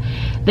evidence.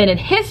 Then in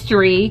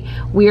history,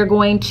 we are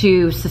going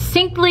to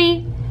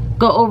succinctly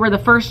go over the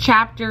first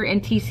chapter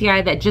in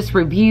TCI that just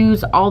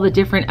reviews all the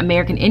different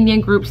American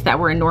Indian groups that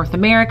were in North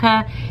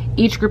America.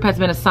 Each group has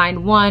been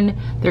assigned one.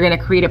 They're going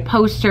to create a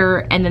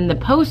poster, and then the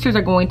posters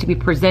are going to be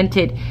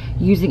presented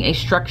using a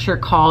structure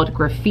called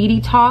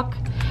graffiti talk,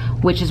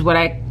 which is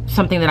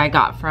something that I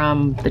got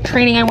from the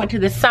training I went to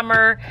this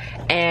summer,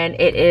 and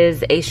it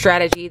is a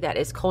strategy that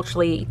is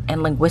culturally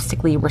and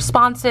linguistically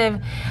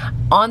responsive.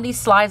 On these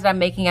slides that I'm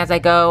making as I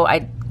go,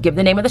 I give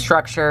the name of the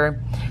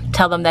structure,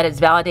 tell them that it's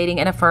validating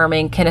and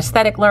affirming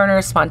kinesthetic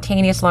learners,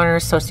 spontaneous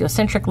learners,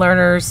 sociocentric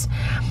learners,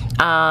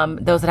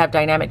 those that have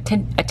dynamic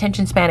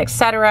attention span,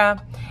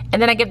 etc.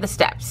 And then I give the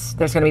steps.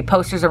 There's going to be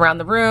posters around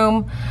the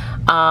room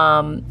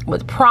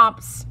with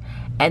prompts,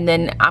 and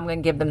then I'm going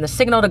to give them the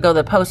signal to go to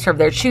the poster of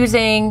their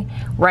choosing,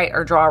 write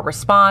or draw a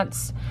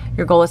response.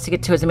 Your goal is to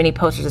get to as many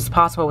posters as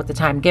possible with the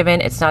time given.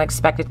 It's not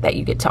expected that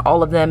you get to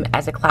all of them.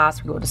 As a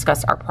class, we will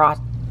discuss our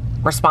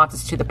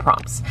responses to the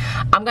prompts.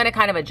 I'm going to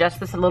kind of adjust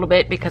this a little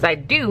bit because I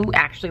do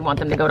actually want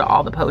them to go to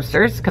all the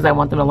posters because I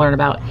want them to learn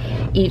about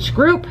each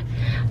group.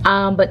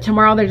 But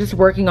tomorrow they're just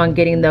working on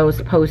getting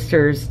those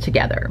posters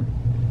together.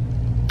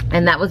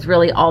 And that was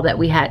really all that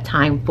we had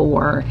time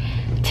for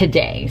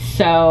today.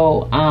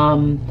 So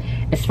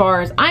as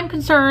far as I'm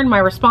concerned, my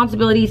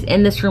responsibilities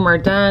in this room are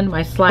done.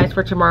 My slides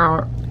for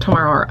tomorrow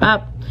are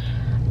up.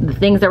 The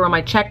things that were on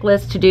my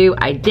checklist to do,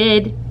 I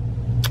did.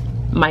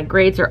 My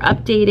grades are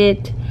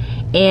updated,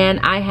 and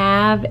I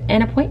have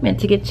an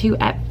appointment to get to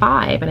at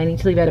 5, and I need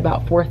to leave at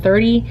about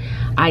 4:30.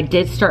 I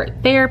did start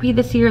therapy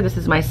this year. This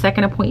is my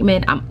second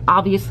appointment. I'm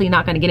obviously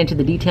not going to get into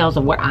the details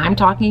of what I'm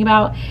talking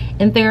about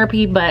in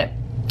therapy, but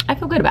I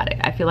feel good about it.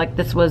 I feel like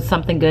this was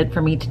something good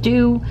for me to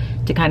do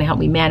to kind of help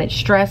me manage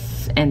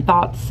stress and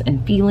thoughts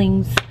and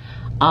feelings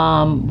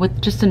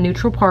with just a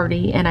neutral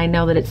party. And I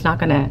know that it's not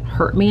going to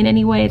hurt me in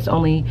any way. It's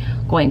only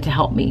going to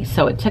help me.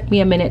 So it took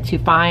me a minute to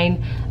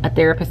find a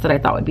therapist that I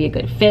thought would be a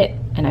good fit,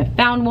 and I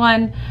found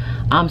one.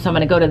 So I'm going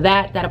to go to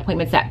that. That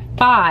appointment's at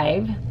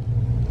 5,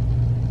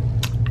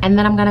 and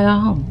then I'm going to go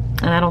home.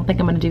 And I don't think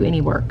I'm going to do any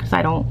work because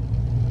I don't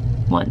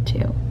want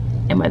to.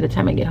 And by the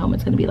time I get home,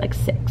 it's going to be like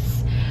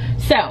 6.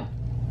 So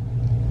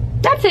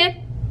that's it.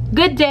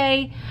 Good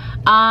day.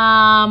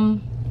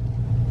 And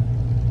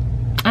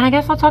I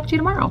guess I'll talk to you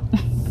tomorrow.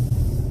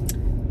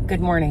 Good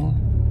morning.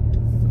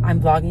 I'm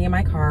vlogging in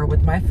my car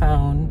with my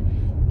phone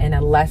in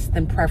a less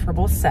than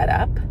preferable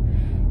setup.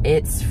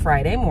 It's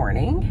Friday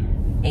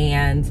morning,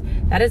 and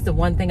that is the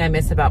one thing I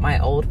miss about my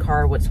old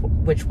car,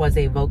 which was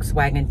a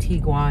Volkswagen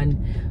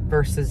Tiguan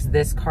versus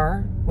this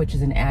car, which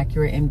is an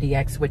Acura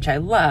MDX, which I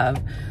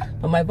love.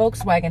 But my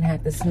Volkswagen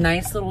had this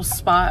nice little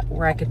spot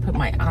where I could put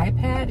my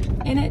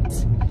iPad in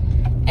it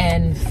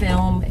and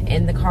film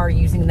in the car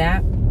using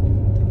that.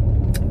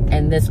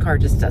 And this car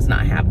just does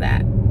not have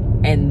that.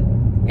 And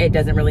it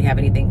doesn't really have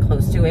anything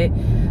close to it.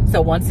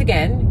 So once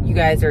again, you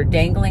guys are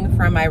dangling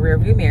from my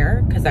rearview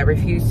mirror because I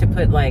refuse to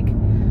put like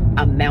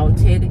a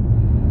mounted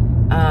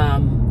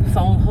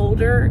phone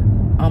holder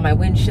on my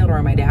windshield or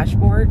on my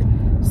dashboard.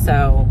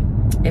 So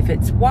if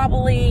it's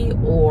wobbly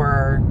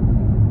or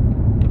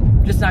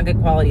just not good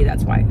quality,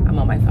 that's why I'm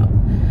on my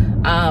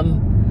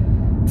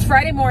phone. It's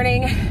Friday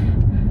morning.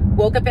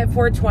 Woke up at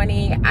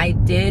 4:20. I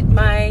did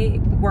my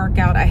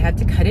workout. I had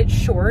to cut it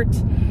short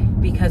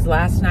because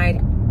last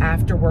night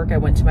after work I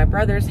went to my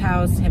brother's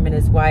house. Him and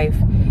his wife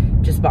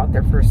just bought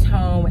their first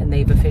home and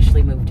they've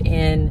officially moved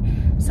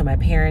in. So my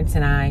parents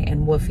and I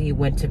and Woofy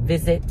went to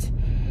visit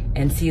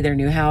and see their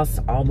new house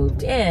all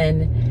moved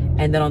in.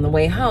 And then on the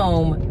way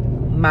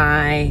home,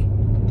 my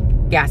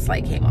gas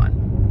light came on.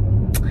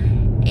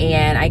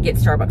 And I get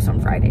Starbucks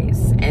on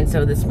Fridays. And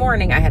so this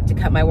morning I had to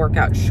cut my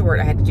workout short.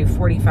 I had to do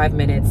 45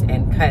 minutes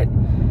and cut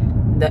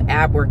the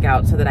ab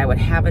workout so that I would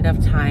have enough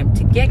time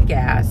to get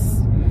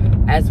gas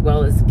as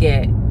well as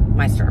get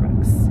my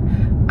Starbucks.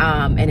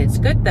 And it's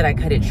good that I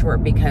cut it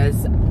short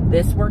because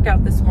this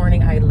workout this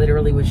morning, I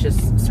literally was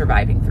just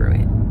surviving through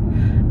it.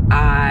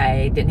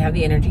 I didn't have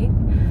the energy.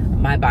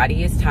 My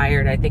body is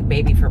tired, I think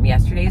maybe from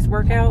yesterday's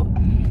workout.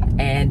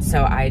 And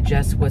so I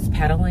just was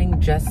pedaling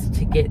just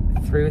to get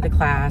through the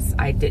class.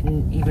 I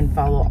didn't even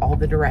follow all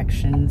the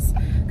directions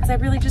because I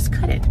really just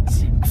couldn't.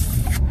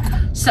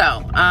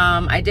 So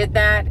I did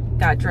that,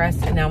 got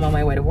dressed, and now I'm on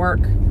my way to work.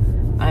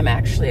 I'm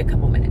actually a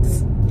couple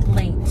minutes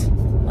late.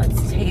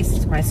 Let's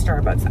taste my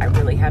Starbucks. I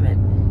really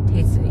haven't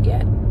tasted it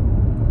yet.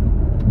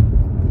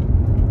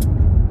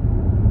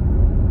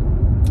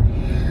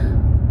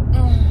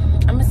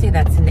 I'm gonna say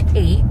that's an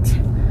 8.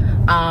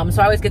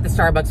 So I always get the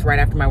Starbucks right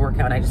after my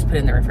workout and I just put it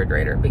in the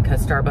refrigerator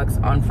because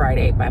Starbucks on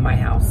Friday by my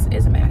house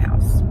is a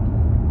madhouse.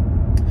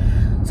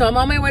 So I'm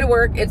on my way to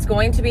work. It's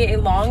going to be a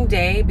long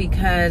day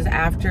because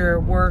after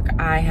work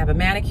I have a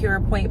manicure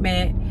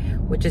appointment,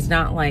 which is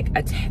not like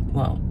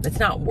well, it's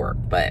not work,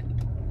 but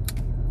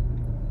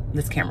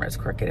this camera is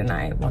crooked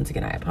and once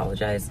again I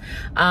apologize.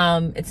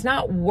 It's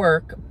not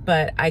work,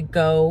 but I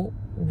go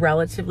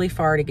relatively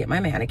far to get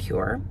my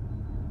manicure.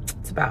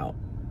 It's about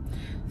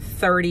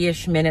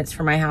 30-ish minutes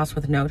from my house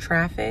with no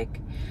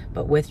traffic,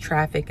 but with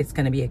traffic it's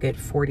going to be a good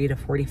 40 to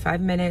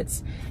 45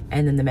 minutes.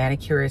 And then the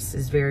manicurist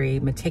is very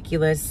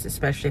meticulous,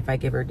 especially if I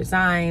give her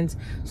designs,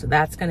 so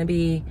that's going to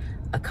be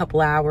a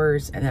couple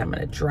hours. And then I'm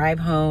going to drive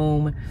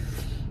home,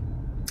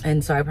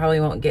 and so I probably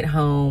won't get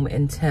home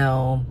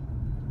until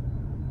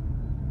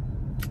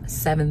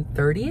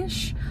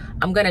 7:30ish.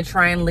 I'm going to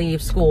try and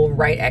leave school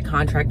right at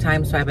contract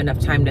time so I have enough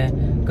time to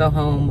go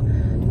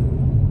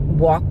home,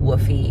 walk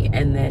Woofy,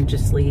 and then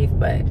just leave,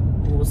 but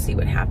we'll see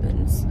what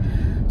happens.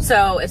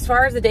 So as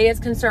far as the day is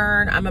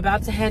concerned, I'm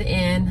about to head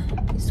in.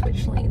 Let me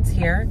switch lanes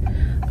here.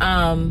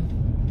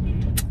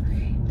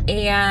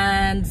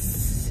 And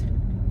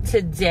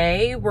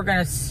today we're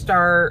gonna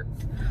start,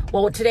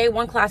 well, today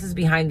one class is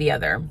behind the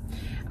other.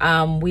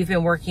 We've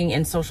been working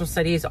in social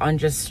studies on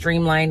just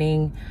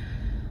streamlining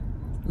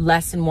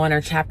lesson 1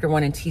 or chapter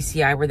 1 in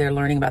TCI, where they're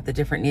learning about the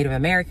different Native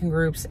American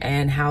groups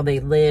and how they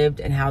lived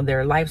and how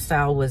their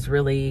lifestyle was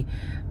really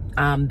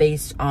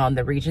based on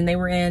the region they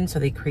were in. So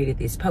they created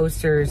these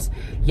posters.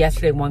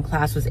 Yesterday, one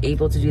class was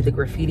able to do the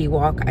graffiti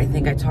walk. I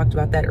think I talked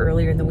about that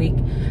earlier in the week,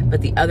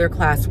 but the other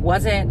class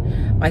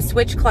wasn't. My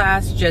switch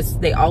class,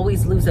 they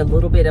always lose a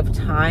little bit of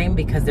time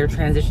because they're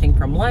transitioning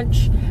from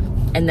lunch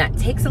And that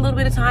takes a little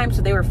bit of time.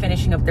 So they were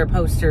finishing up their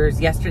posters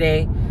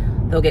yesterday.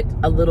 They'll get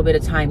a little bit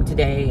of time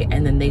today,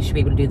 and then they should be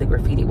able to do the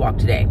graffiti walk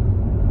today.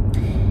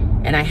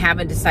 And I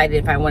haven't decided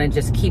if I want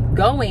to just keep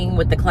going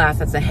with the class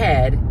that's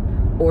ahead,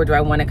 or do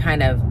I want to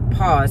kind of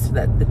pause so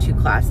that the two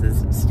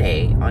classes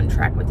stay on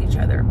track with each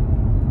other.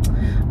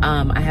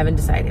 I haven't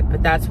decided,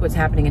 but that's what's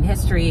happening in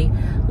history.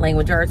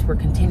 Language arts, we're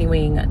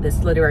continuing this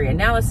literary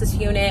analysis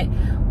unit.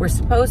 We're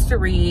supposed to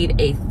read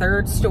a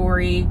third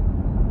story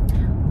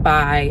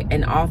by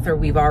an author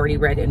we've already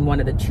read in one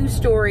of the two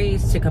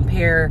stories to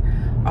compare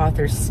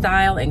author's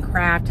style and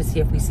craft to see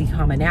if we see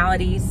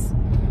commonalities.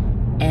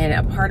 And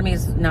a part of me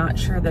is not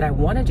sure that I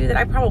want to do that.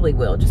 I probably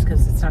will, just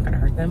because it's not going to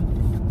hurt them.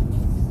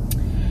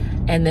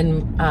 And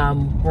then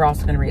we're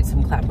also going to read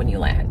some Clap When You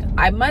Land.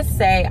 I must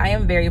say, I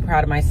am very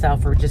proud of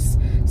myself for just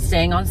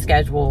staying on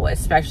schedule,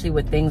 especially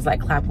with things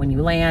like Clap When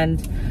You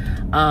Land.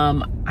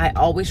 I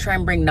always try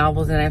and bring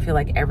novels in, I feel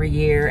like, every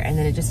year, and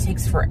then it just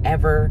takes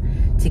forever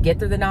to get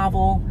through the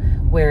novel.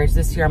 Whereas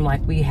this year, I'm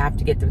like, we have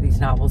to get through these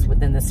novels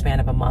within the span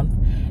of a month.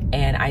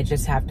 And I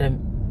just have to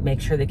make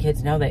sure the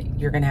kids know that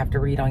you're going to have to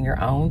read on your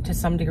own to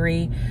some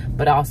degree,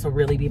 but also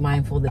really be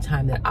mindful of the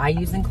time that I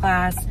use in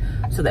class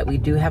so that we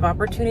do have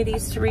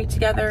opportunities to read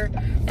together.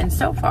 And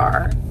so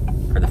far,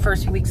 for the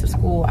first few weeks of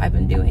school, I've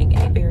been doing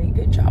a very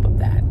good job of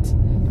that.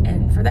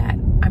 And for that,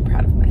 I'm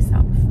proud of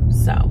myself.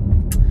 So,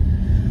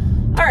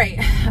 all right,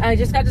 I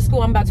just got to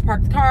school. I'm about to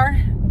park the car.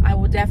 I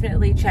will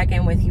definitely check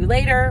in with you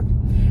later.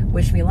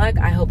 Wish me luck.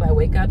 I hope I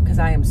wake up because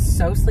I am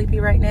so sleepy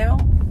right now,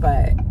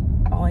 but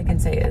all I can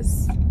say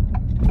is,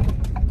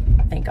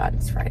 thank God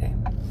it's Friday.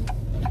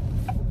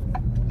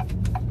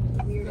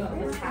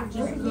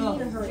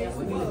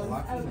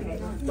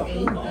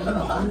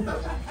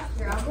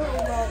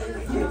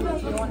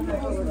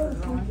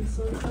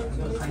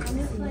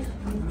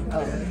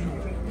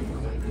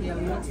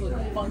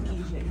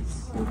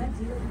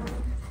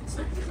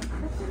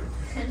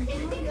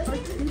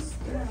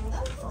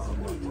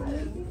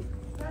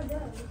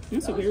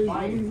 That's a very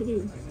long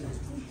blue.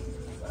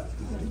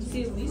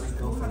 See, at least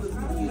go from the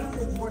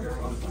beautiful border.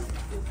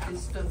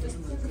 This stuff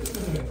doesn't look good.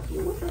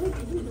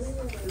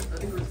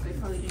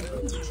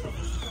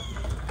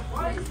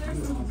 Why is there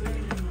so good?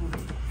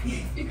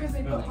 Because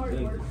they put hard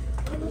work.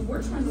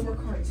 We're trying to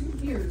work hard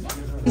 2 years.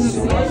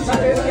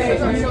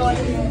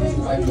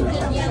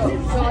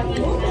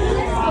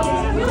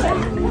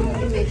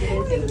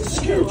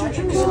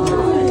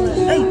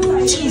 Hey,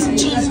 cheese.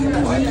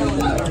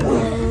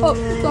 Oh,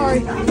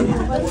 sorry.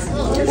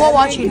 We're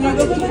watching.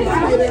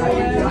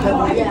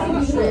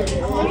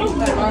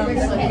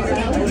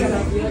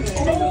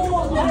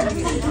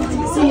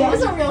 See, it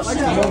was a real show.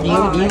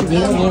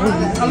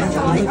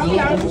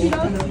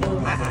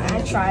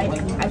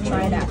 I've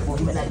tried that before,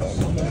 but I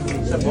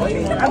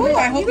didn't.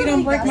 I hope you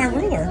don't break my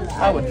ruler.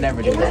 I would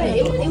never do that.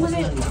 It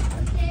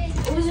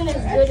wasn't as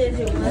good as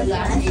it was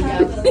last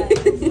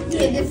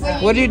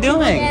time. What are you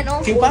doing?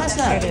 What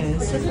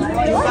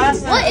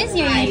What is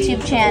your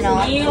YouTube channel?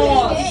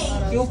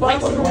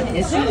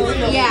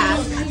 Yeah.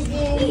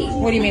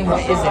 What do you mean,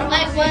 what is it?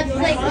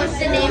 What's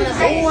the name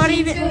of it? What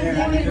even?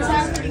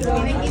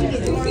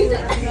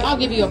 I'll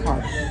give you a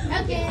card.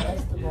 Okay.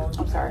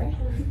 I'm sorry.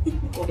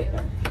 We'll get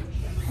there.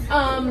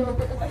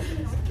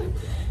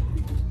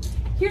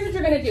 Here's what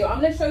you're going to do. I'm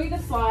going to show you the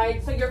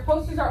slide. So your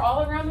posters are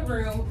all around the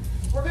room.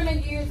 We're going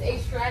to use a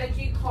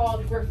strategy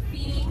called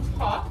graffiti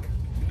talk.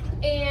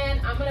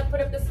 And I'm going to put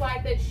up the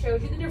slide that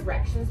shows you the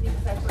directions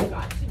because I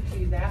forgot to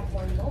do that.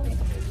 One moment,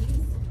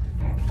 please.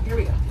 All right, here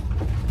we go.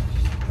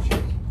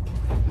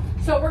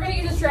 So we're going to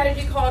use a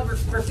strategy called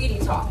graffiti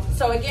talk.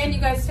 So again, you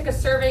guys took a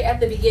survey at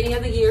the beginning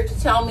of the year to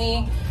tell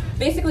me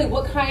basically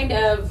what kind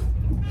of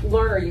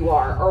learner you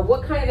are, or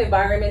what kind of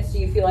environments do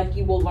you feel like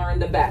you will learn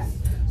the best.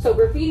 So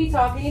graffiti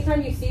talk,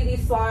 anytime you see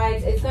these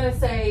slides, it's going to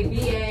say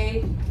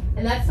BA,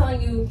 and that's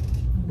telling you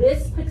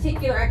this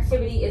particular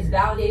activity is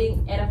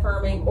validating and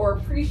affirming or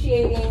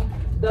appreciating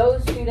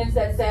those students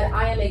that said,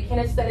 I am a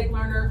kinesthetic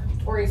learner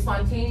or a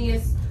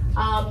spontaneous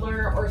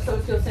learner or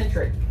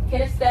sociocentric.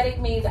 Kinesthetic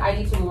means I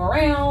need to move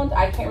around,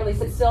 I can't really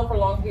sit still for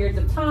long periods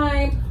of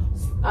time.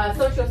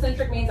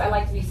 Sociocentric means I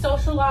like to be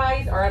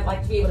socialized, or I'd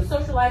like to be able to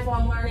socialize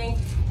while I'm learning.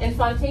 And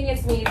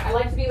spontaneous means I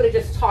like to be able to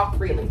just talk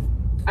freely.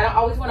 I don't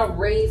always want to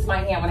raise my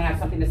hand when I have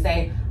something to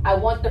say. I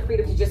want the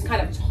freedom to just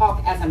kind of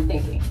talk as I'm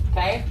thinking,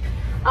 okay?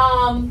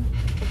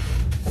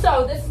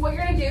 So this is what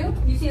you're going to do.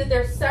 You see that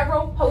there's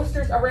several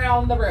posters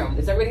around the room.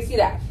 Does everybody see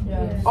that?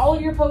 Yes. All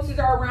of your posters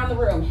are around the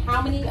room.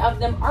 How many of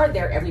them are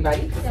there,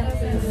 everybody?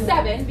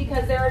 7,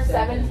 because there are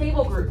 7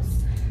 table groups.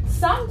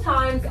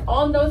 Sometimes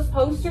on those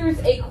posters,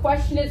 a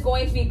question is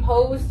going to be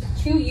posed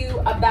to you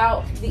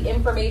about the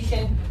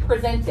information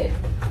presented.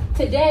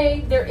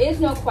 Today, there is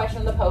no question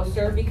on the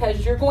poster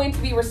because you're going to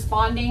be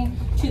responding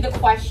to the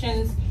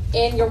questions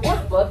in your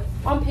workbook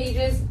on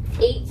pages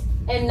 8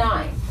 and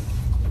 9,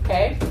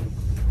 okay?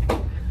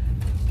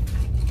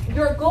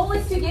 Your goal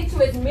is to get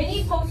to as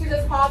many posters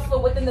as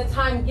possible within the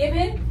time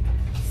given.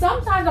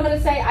 Sometimes I'm going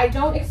to say I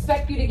don't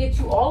expect you to get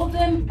to all of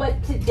them,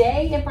 but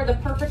today and for the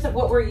purpose of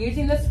what we're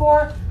using this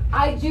for,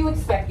 I do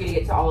expect you to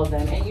get to all of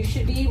them, and you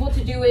should be able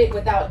to do it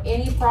without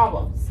any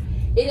problems.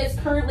 It is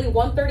currently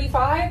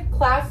 1:35.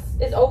 Class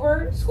is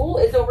over. School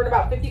is over in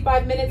about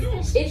 55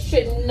 minutes. It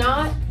should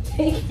not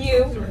take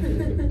you.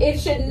 It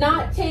should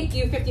not take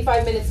you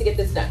 55 minutes to get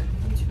this done.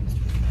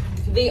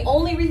 The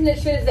only reason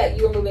it should is that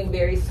you are moving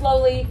very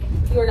slowly.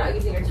 You are not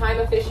using your time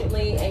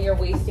efficiently, and you're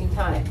wasting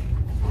time.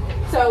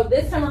 So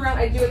this time around,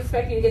 I do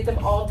expect you to get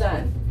them all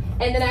done.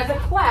 And then as a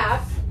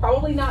class,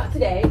 probably not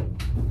today,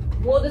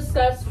 we'll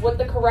discuss what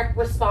the correct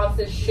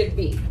responses should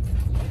be.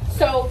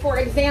 So for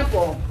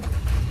example,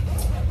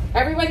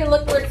 everybody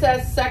look where it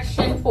says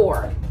section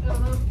 4.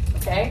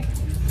 Okay.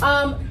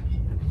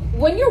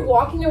 When you're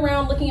walking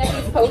around looking at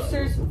these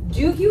posters,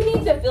 do you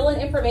need to fill in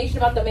information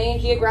about the main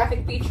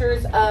geographic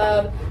features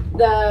of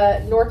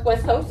the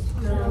Northwest Coast?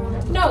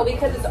 No,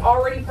 because it's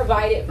already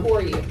provided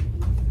for you.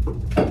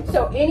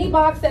 So any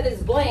box that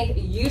is blank,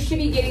 you should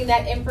be getting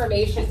that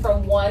information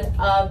from one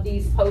of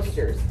these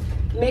posters.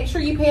 Make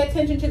sure you pay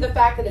attention to the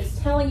fact that it's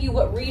telling you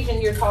what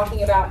region you're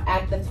talking about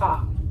at the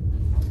top.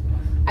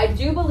 I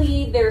do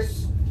believe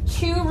there's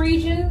 2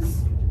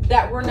 regions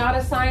that were not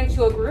assigned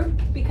to a group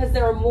because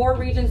there are more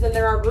regions than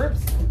there are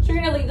groups. So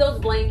you're gonna leave those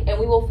blank and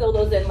we will fill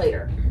those in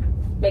later.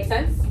 Make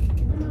sense?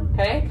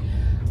 Okay.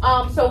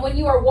 So when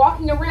you are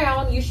walking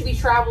around, you should be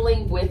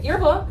traveling with your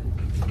book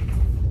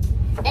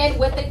and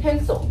with a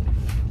pencil.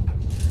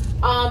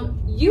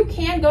 You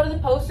can go to the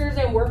posters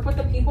and work with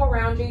the people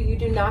around you. You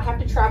do not have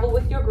to travel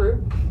with your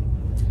group.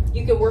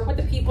 You can work with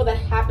the people that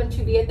happen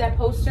to be at that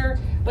poster,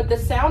 but the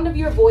sound of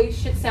your voice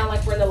should sound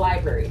like we're in the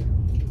library.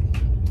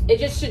 It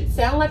just should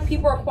sound like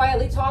people are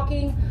quietly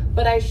talking,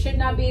 but I should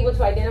not be able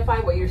to identify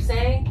what you're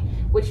saying,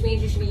 which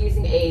means you should be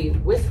using a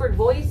whispered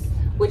voice,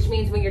 which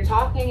means when you're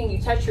talking and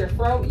you touch your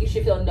throat, you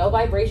should feel no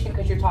vibration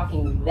because you're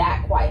talking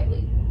that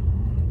quietly.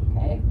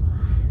 Okay?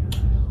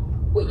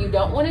 What you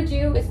don't want to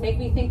do is make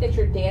me think that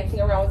you're dancing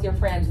around with your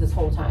friends this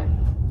whole time.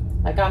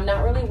 Like I'm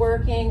not really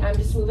working, I'm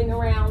just moving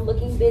around,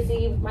 looking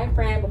busy with my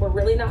friend, but we're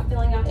really not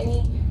filling out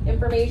any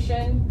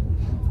information.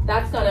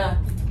 That's gonna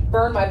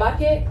burn my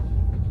bucket.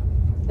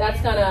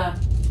 That's gonna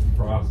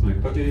frost my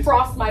cookies.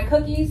 Frost my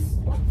cookies.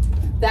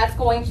 That's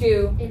going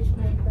to Itch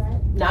my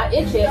butt. not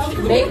itch it.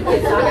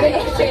 It's not gonna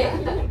itch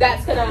it.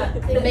 That's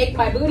gonna make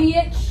my booty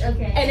itch,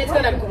 Okay. and it's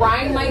gonna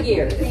grind my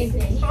gears. Same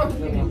thing.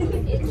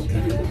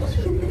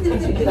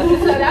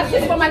 So that's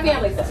just what my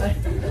family says.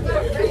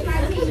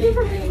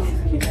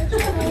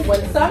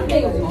 When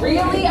something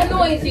really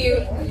annoys you,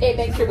 it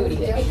makes your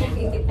booty itch.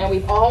 And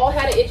we've all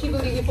had an itchy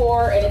booty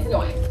before, and it's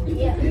annoying.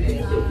 Yeah.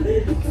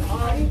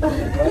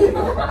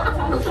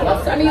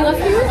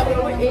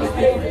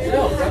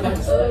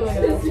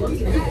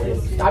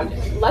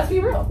 Let's be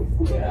real.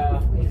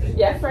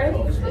 Yes, right?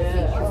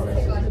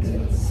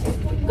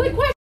 Good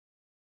question.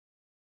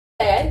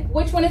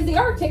 Which one is the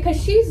Arctic?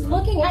 Because she's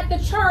looking at the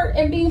chart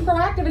and being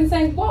proactive and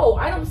saying, whoa,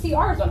 I don't see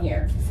ours on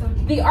here.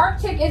 The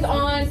Arctic is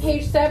on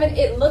page 7.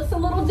 It looks a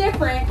little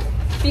different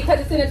because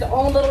it's in its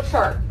own little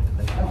chart.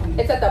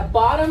 It's at the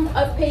bottom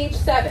of page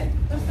 7.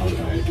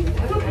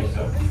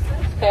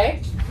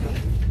 Okay?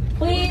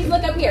 Please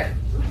look up here.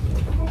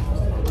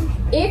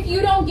 If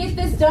you don't get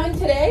this done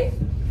today,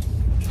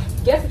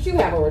 guess what you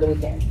have over the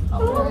weekend?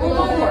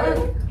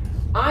 Homework.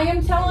 I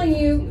am telling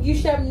you, you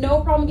should have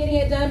no problem getting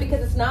it done because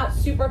it's not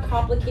super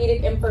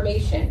complicated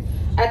information.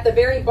 At the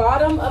very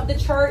bottom of the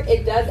chart,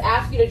 it does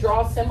ask you to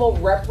draw a symbol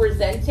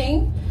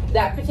representing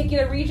that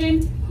particular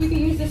region. You can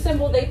use the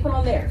symbol they put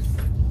on theirs.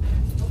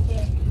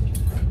 Okay.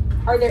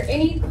 Are there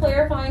any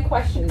clarifying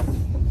questions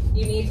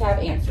you need to have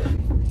answered?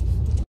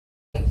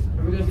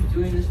 Are we going to be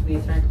doing this for the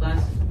entire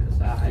class?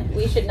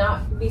 We should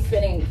not be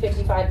spending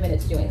 55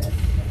 minutes doing this.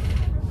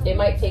 It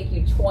might take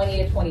you 20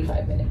 to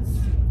 25 minutes.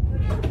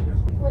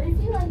 What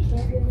if you can't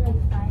really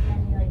find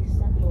any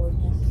symbols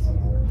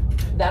necessarily?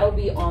 That'll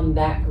be on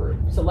that group.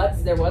 So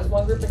there was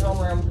one group in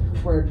homeroom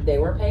where they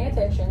weren't paying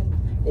attention,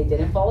 they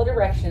didn't follow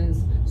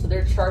directions, so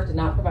their chart did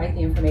not provide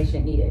the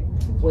information it needed.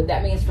 What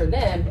that means for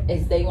them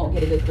is they won't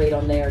get a good grade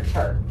on their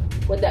chart.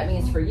 What that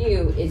means for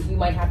you is you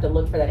might have to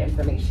look for that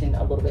information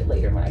a little bit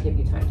later when I give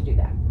you time to do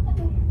that.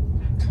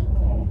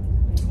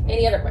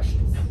 Any other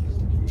questions?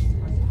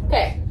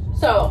 Okay,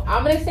 so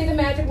I'm gonna say the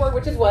magic word,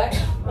 which is what?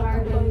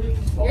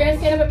 You're gonna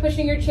stand up and push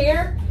in your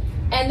chair,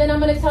 and then I'm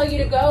gonna tell you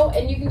to go,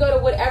 and you can go to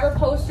whatever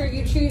poster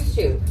you choose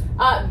to.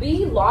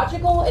 Be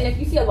logical, and if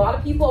you see a lot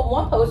of people on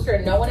one poster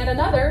and no one at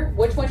another,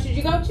 which one should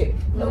you go to?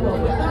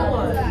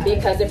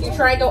 Because if you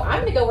try and go, I'm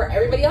gonna go where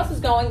everybody else is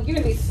going, you're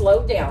gonna be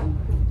slowed down.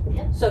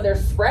 So they're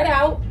spread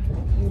out.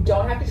 You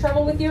don't have to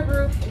travel with your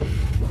group.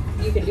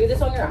 You can do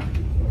this on your own.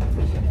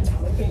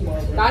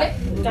 Got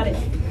it? Got it.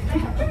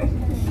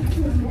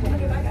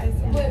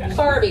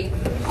 Barbie,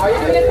 are you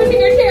doing this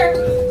pushing your chair?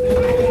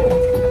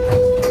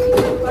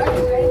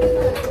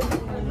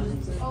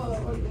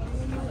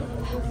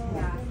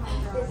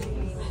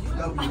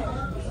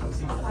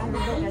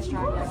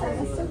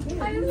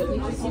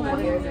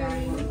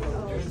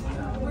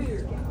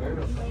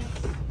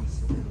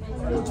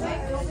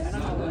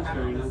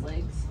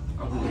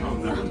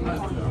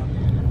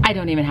 I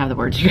don't even have the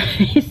words, you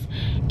guys.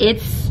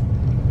 It's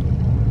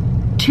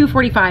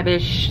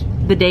 2:45-ish.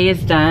 The day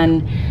is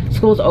done.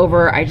 School's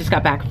over. I just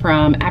got back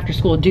from after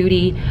school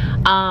duty.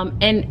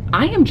 And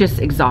I am just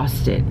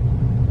exhausted.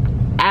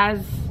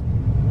 As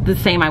the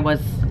same I was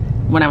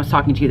when I was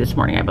talking to you this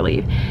morning, I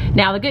believe.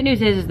 Now, the good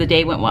news is the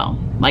day went well.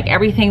 Like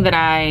everything that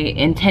I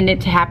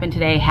intended to happen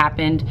today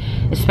happened,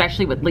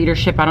 especially with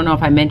leadership. I don't know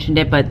if I mentioned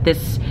it, but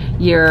this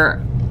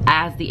year,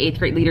 as the 8th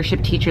grade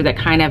leadership teacher that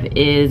kind of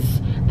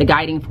is the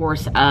guiding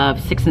force of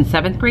 6th and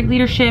 7th grade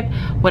leadership,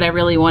 what I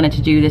really wanted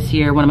to do this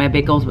year, one of my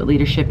big goals with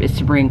leadership is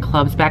to bring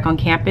clubs back on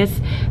campus,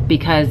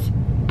 because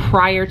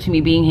prior to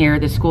me being here,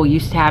 the school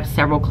used to have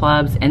several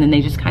clubs and then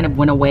they just kind of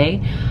went away.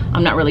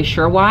 I'm not really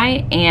sure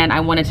why, and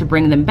I wanted to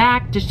bring them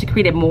back just to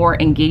create a more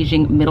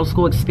engaging middle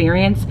school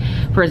experience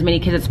for as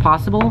many kids as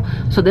possible.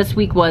 So this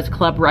week was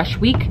Club Rush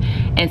Week,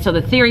 and so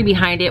the theory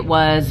behind it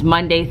was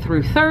Monday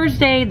through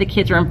Thursday, the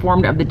kids are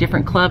informed of the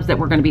different clubs that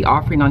we're going to be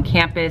offering on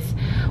campus.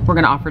 We're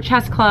going to offer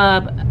chess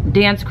club,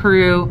 dance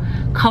crew,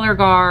 color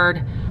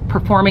guard,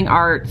 performing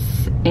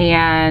arts,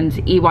 and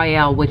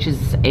EYL, which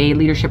is a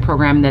leadership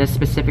program that is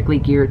specifically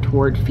geared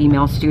toward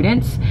female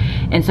students.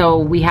 And so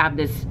we have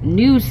this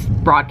news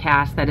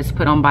broadcast that is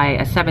put on by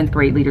a 7th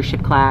grade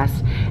leadership class,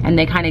 and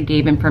they kind of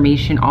gave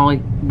information all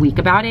week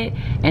about it.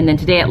 And then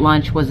today at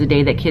lunch was the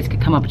day that kids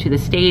could come up to the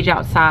stage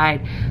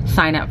outside,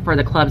 sign up for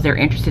the clubs they're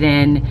interested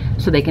in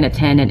so they can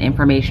attend an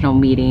informational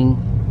meeting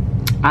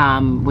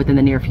within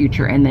the near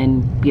future and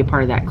then be a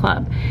part of that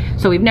club.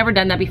 So we've never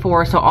done that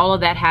before, so all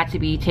of that had to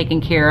be taken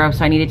care of.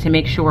 So I needed to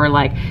make sure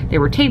like there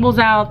were tables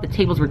out, the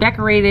tables were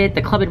decorated,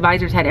 the club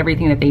advisors had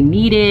everything that they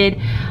needed,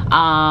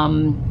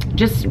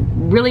 just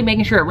really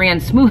making sure it ran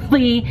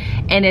smoothly.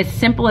 And as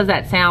simple as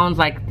that sounds,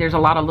 like there's a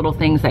lot of little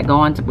things that go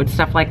on with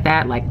stuff like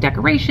that, like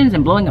decorations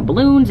and blowing up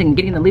balloons and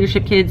getting the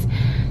leadership kids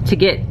to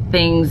get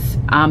things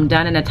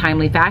done in a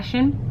timely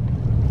fashion.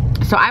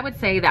 So I would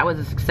say that was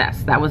a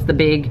success. That was the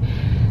big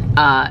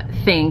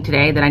thing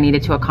today that I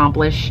needed to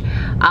accomplish,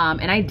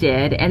 and I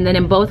did. And then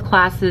in both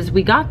classes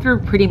we got through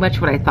pretty much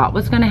what I thought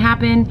was going to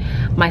happen.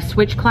 My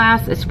switch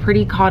class is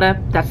pretty caught up.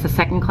 That's the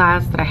second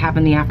class that I have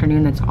in the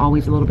afternoon that's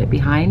always a little bit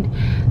behind.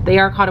 They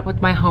are caught up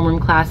with my homeroom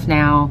class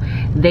now.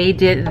 They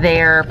did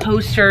their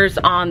posters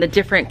on the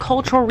different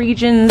cultural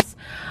regions,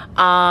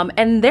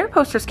 and their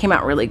posters came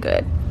out really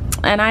good.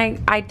 And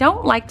I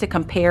don't like to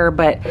compare,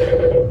 but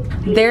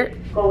they're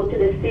go to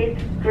the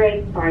 6th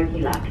grade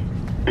parking lot.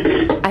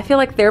 I feel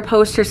like their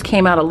posters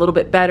came out a little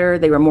bit better.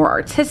 They were more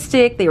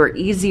artistic. They were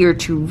easier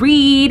to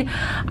read.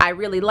 I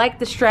really liked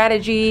the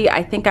strategy.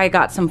 I think I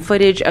got some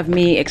footage of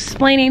me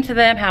explaining to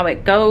them how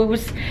it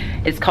goes.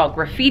 It's called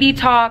Graffiti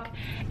Talk.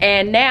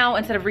 And now,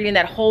 instead of reading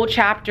that whole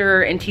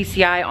chapter in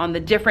TCI on the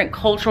different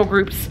cultural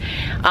groups,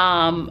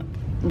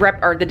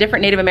 or the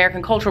different Native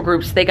American cultural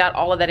groups, they got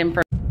all of that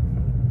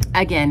information.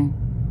 Again,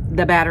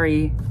 the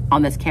battery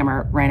on this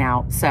camera ran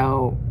out,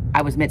 so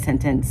I was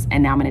mid-sentence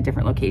and now I'm in a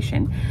different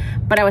location.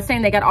 But I was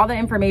saying they got all the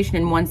information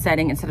in one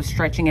setting instead of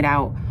stretching it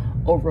out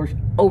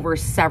over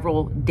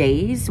several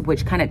days,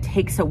 which kind of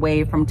takes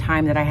away from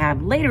time that I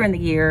have later in the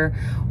year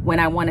when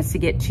I want us to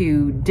get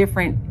to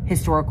different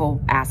historical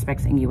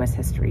aspects in US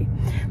history.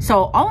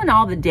 So all in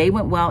all, the day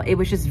went well. It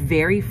was just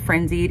very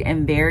frenzied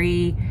and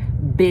very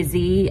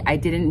busy. I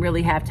didn't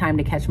really have time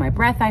to catch my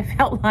breath. I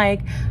felt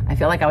like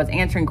I was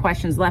answering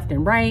questions left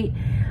and right.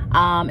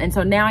 And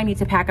so now I need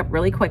to pack up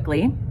really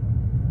quickly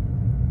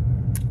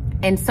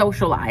and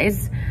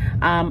socialize.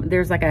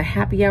 There's like a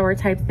happy hour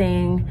type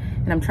thing,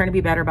 and I'm trying to be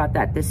better about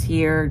that this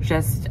year.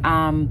 Just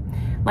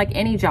like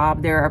any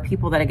job, there are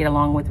people that I get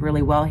along with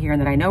really well here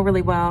and that I know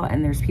really well,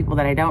 and there's people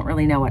that I don't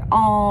really know at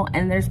all,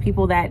 and there's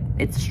people that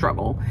it's a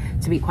struggle,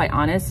 to be quite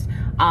honest.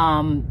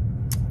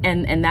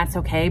 And that's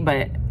okay,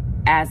 but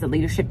as a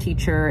leadership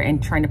teacher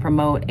and trying to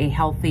promote a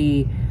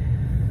healthy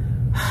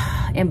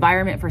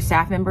environment for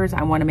staff members,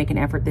 I want to make an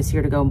effort this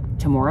year to go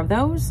to more of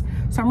those.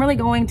 So I'm really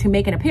going to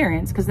make an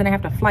appearance, because then I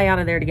have to fly out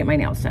of there to get my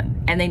nails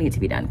done, and they need to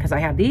be done because I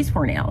have these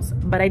 4 nails,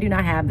 but I do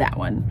not have that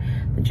one.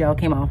 The gel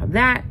came off of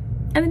that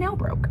and the nail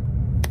broke.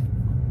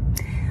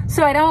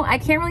 So I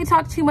can't really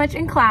talk too much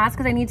in class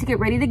because I need to get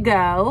ready to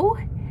go.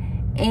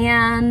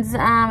 And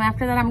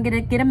after that, I'm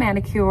gonna get a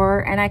manicure,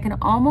 and I can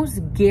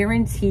almost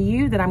guarantee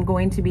you that I'm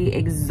going to be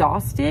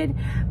exhausted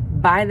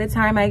by the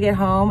time I get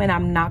home, and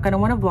I'm not gonna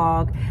want to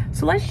vlog.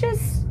 So let's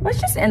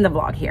just end the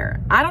vlog here.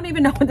 I don't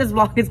even know what this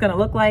vlog is gonna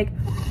look like.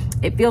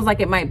 It feels like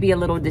it might be a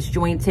little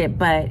disjointed,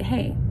 but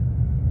hey,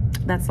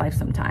 that's life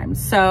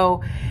sometimes.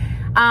 So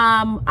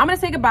I'm gonna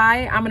say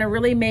goodbye. I'm gonna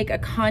really make a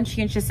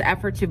conscientious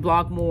effort to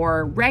vlog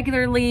more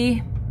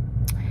regularly,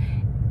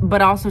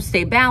 but also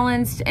stay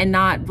balanced and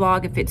not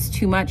vlog if it's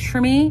too much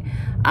for me.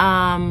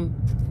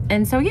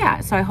 And so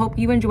yeah, so I hope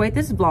you enjoyed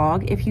this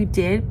vlog. If you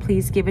did,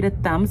 please give it a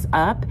thumbs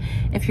up.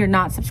 If you're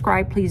not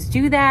subscribed, please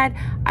do that.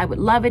 I would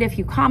love it if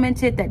you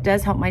commented. That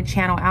does help my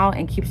channel out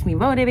and keeps me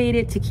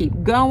motivated to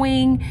keep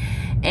going.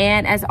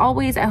 And as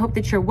always, I hope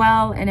that you're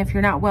well. And if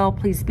you're not well,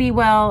 please be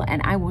well.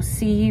 And I will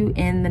see you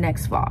in the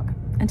next vlog.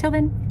 Until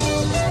then.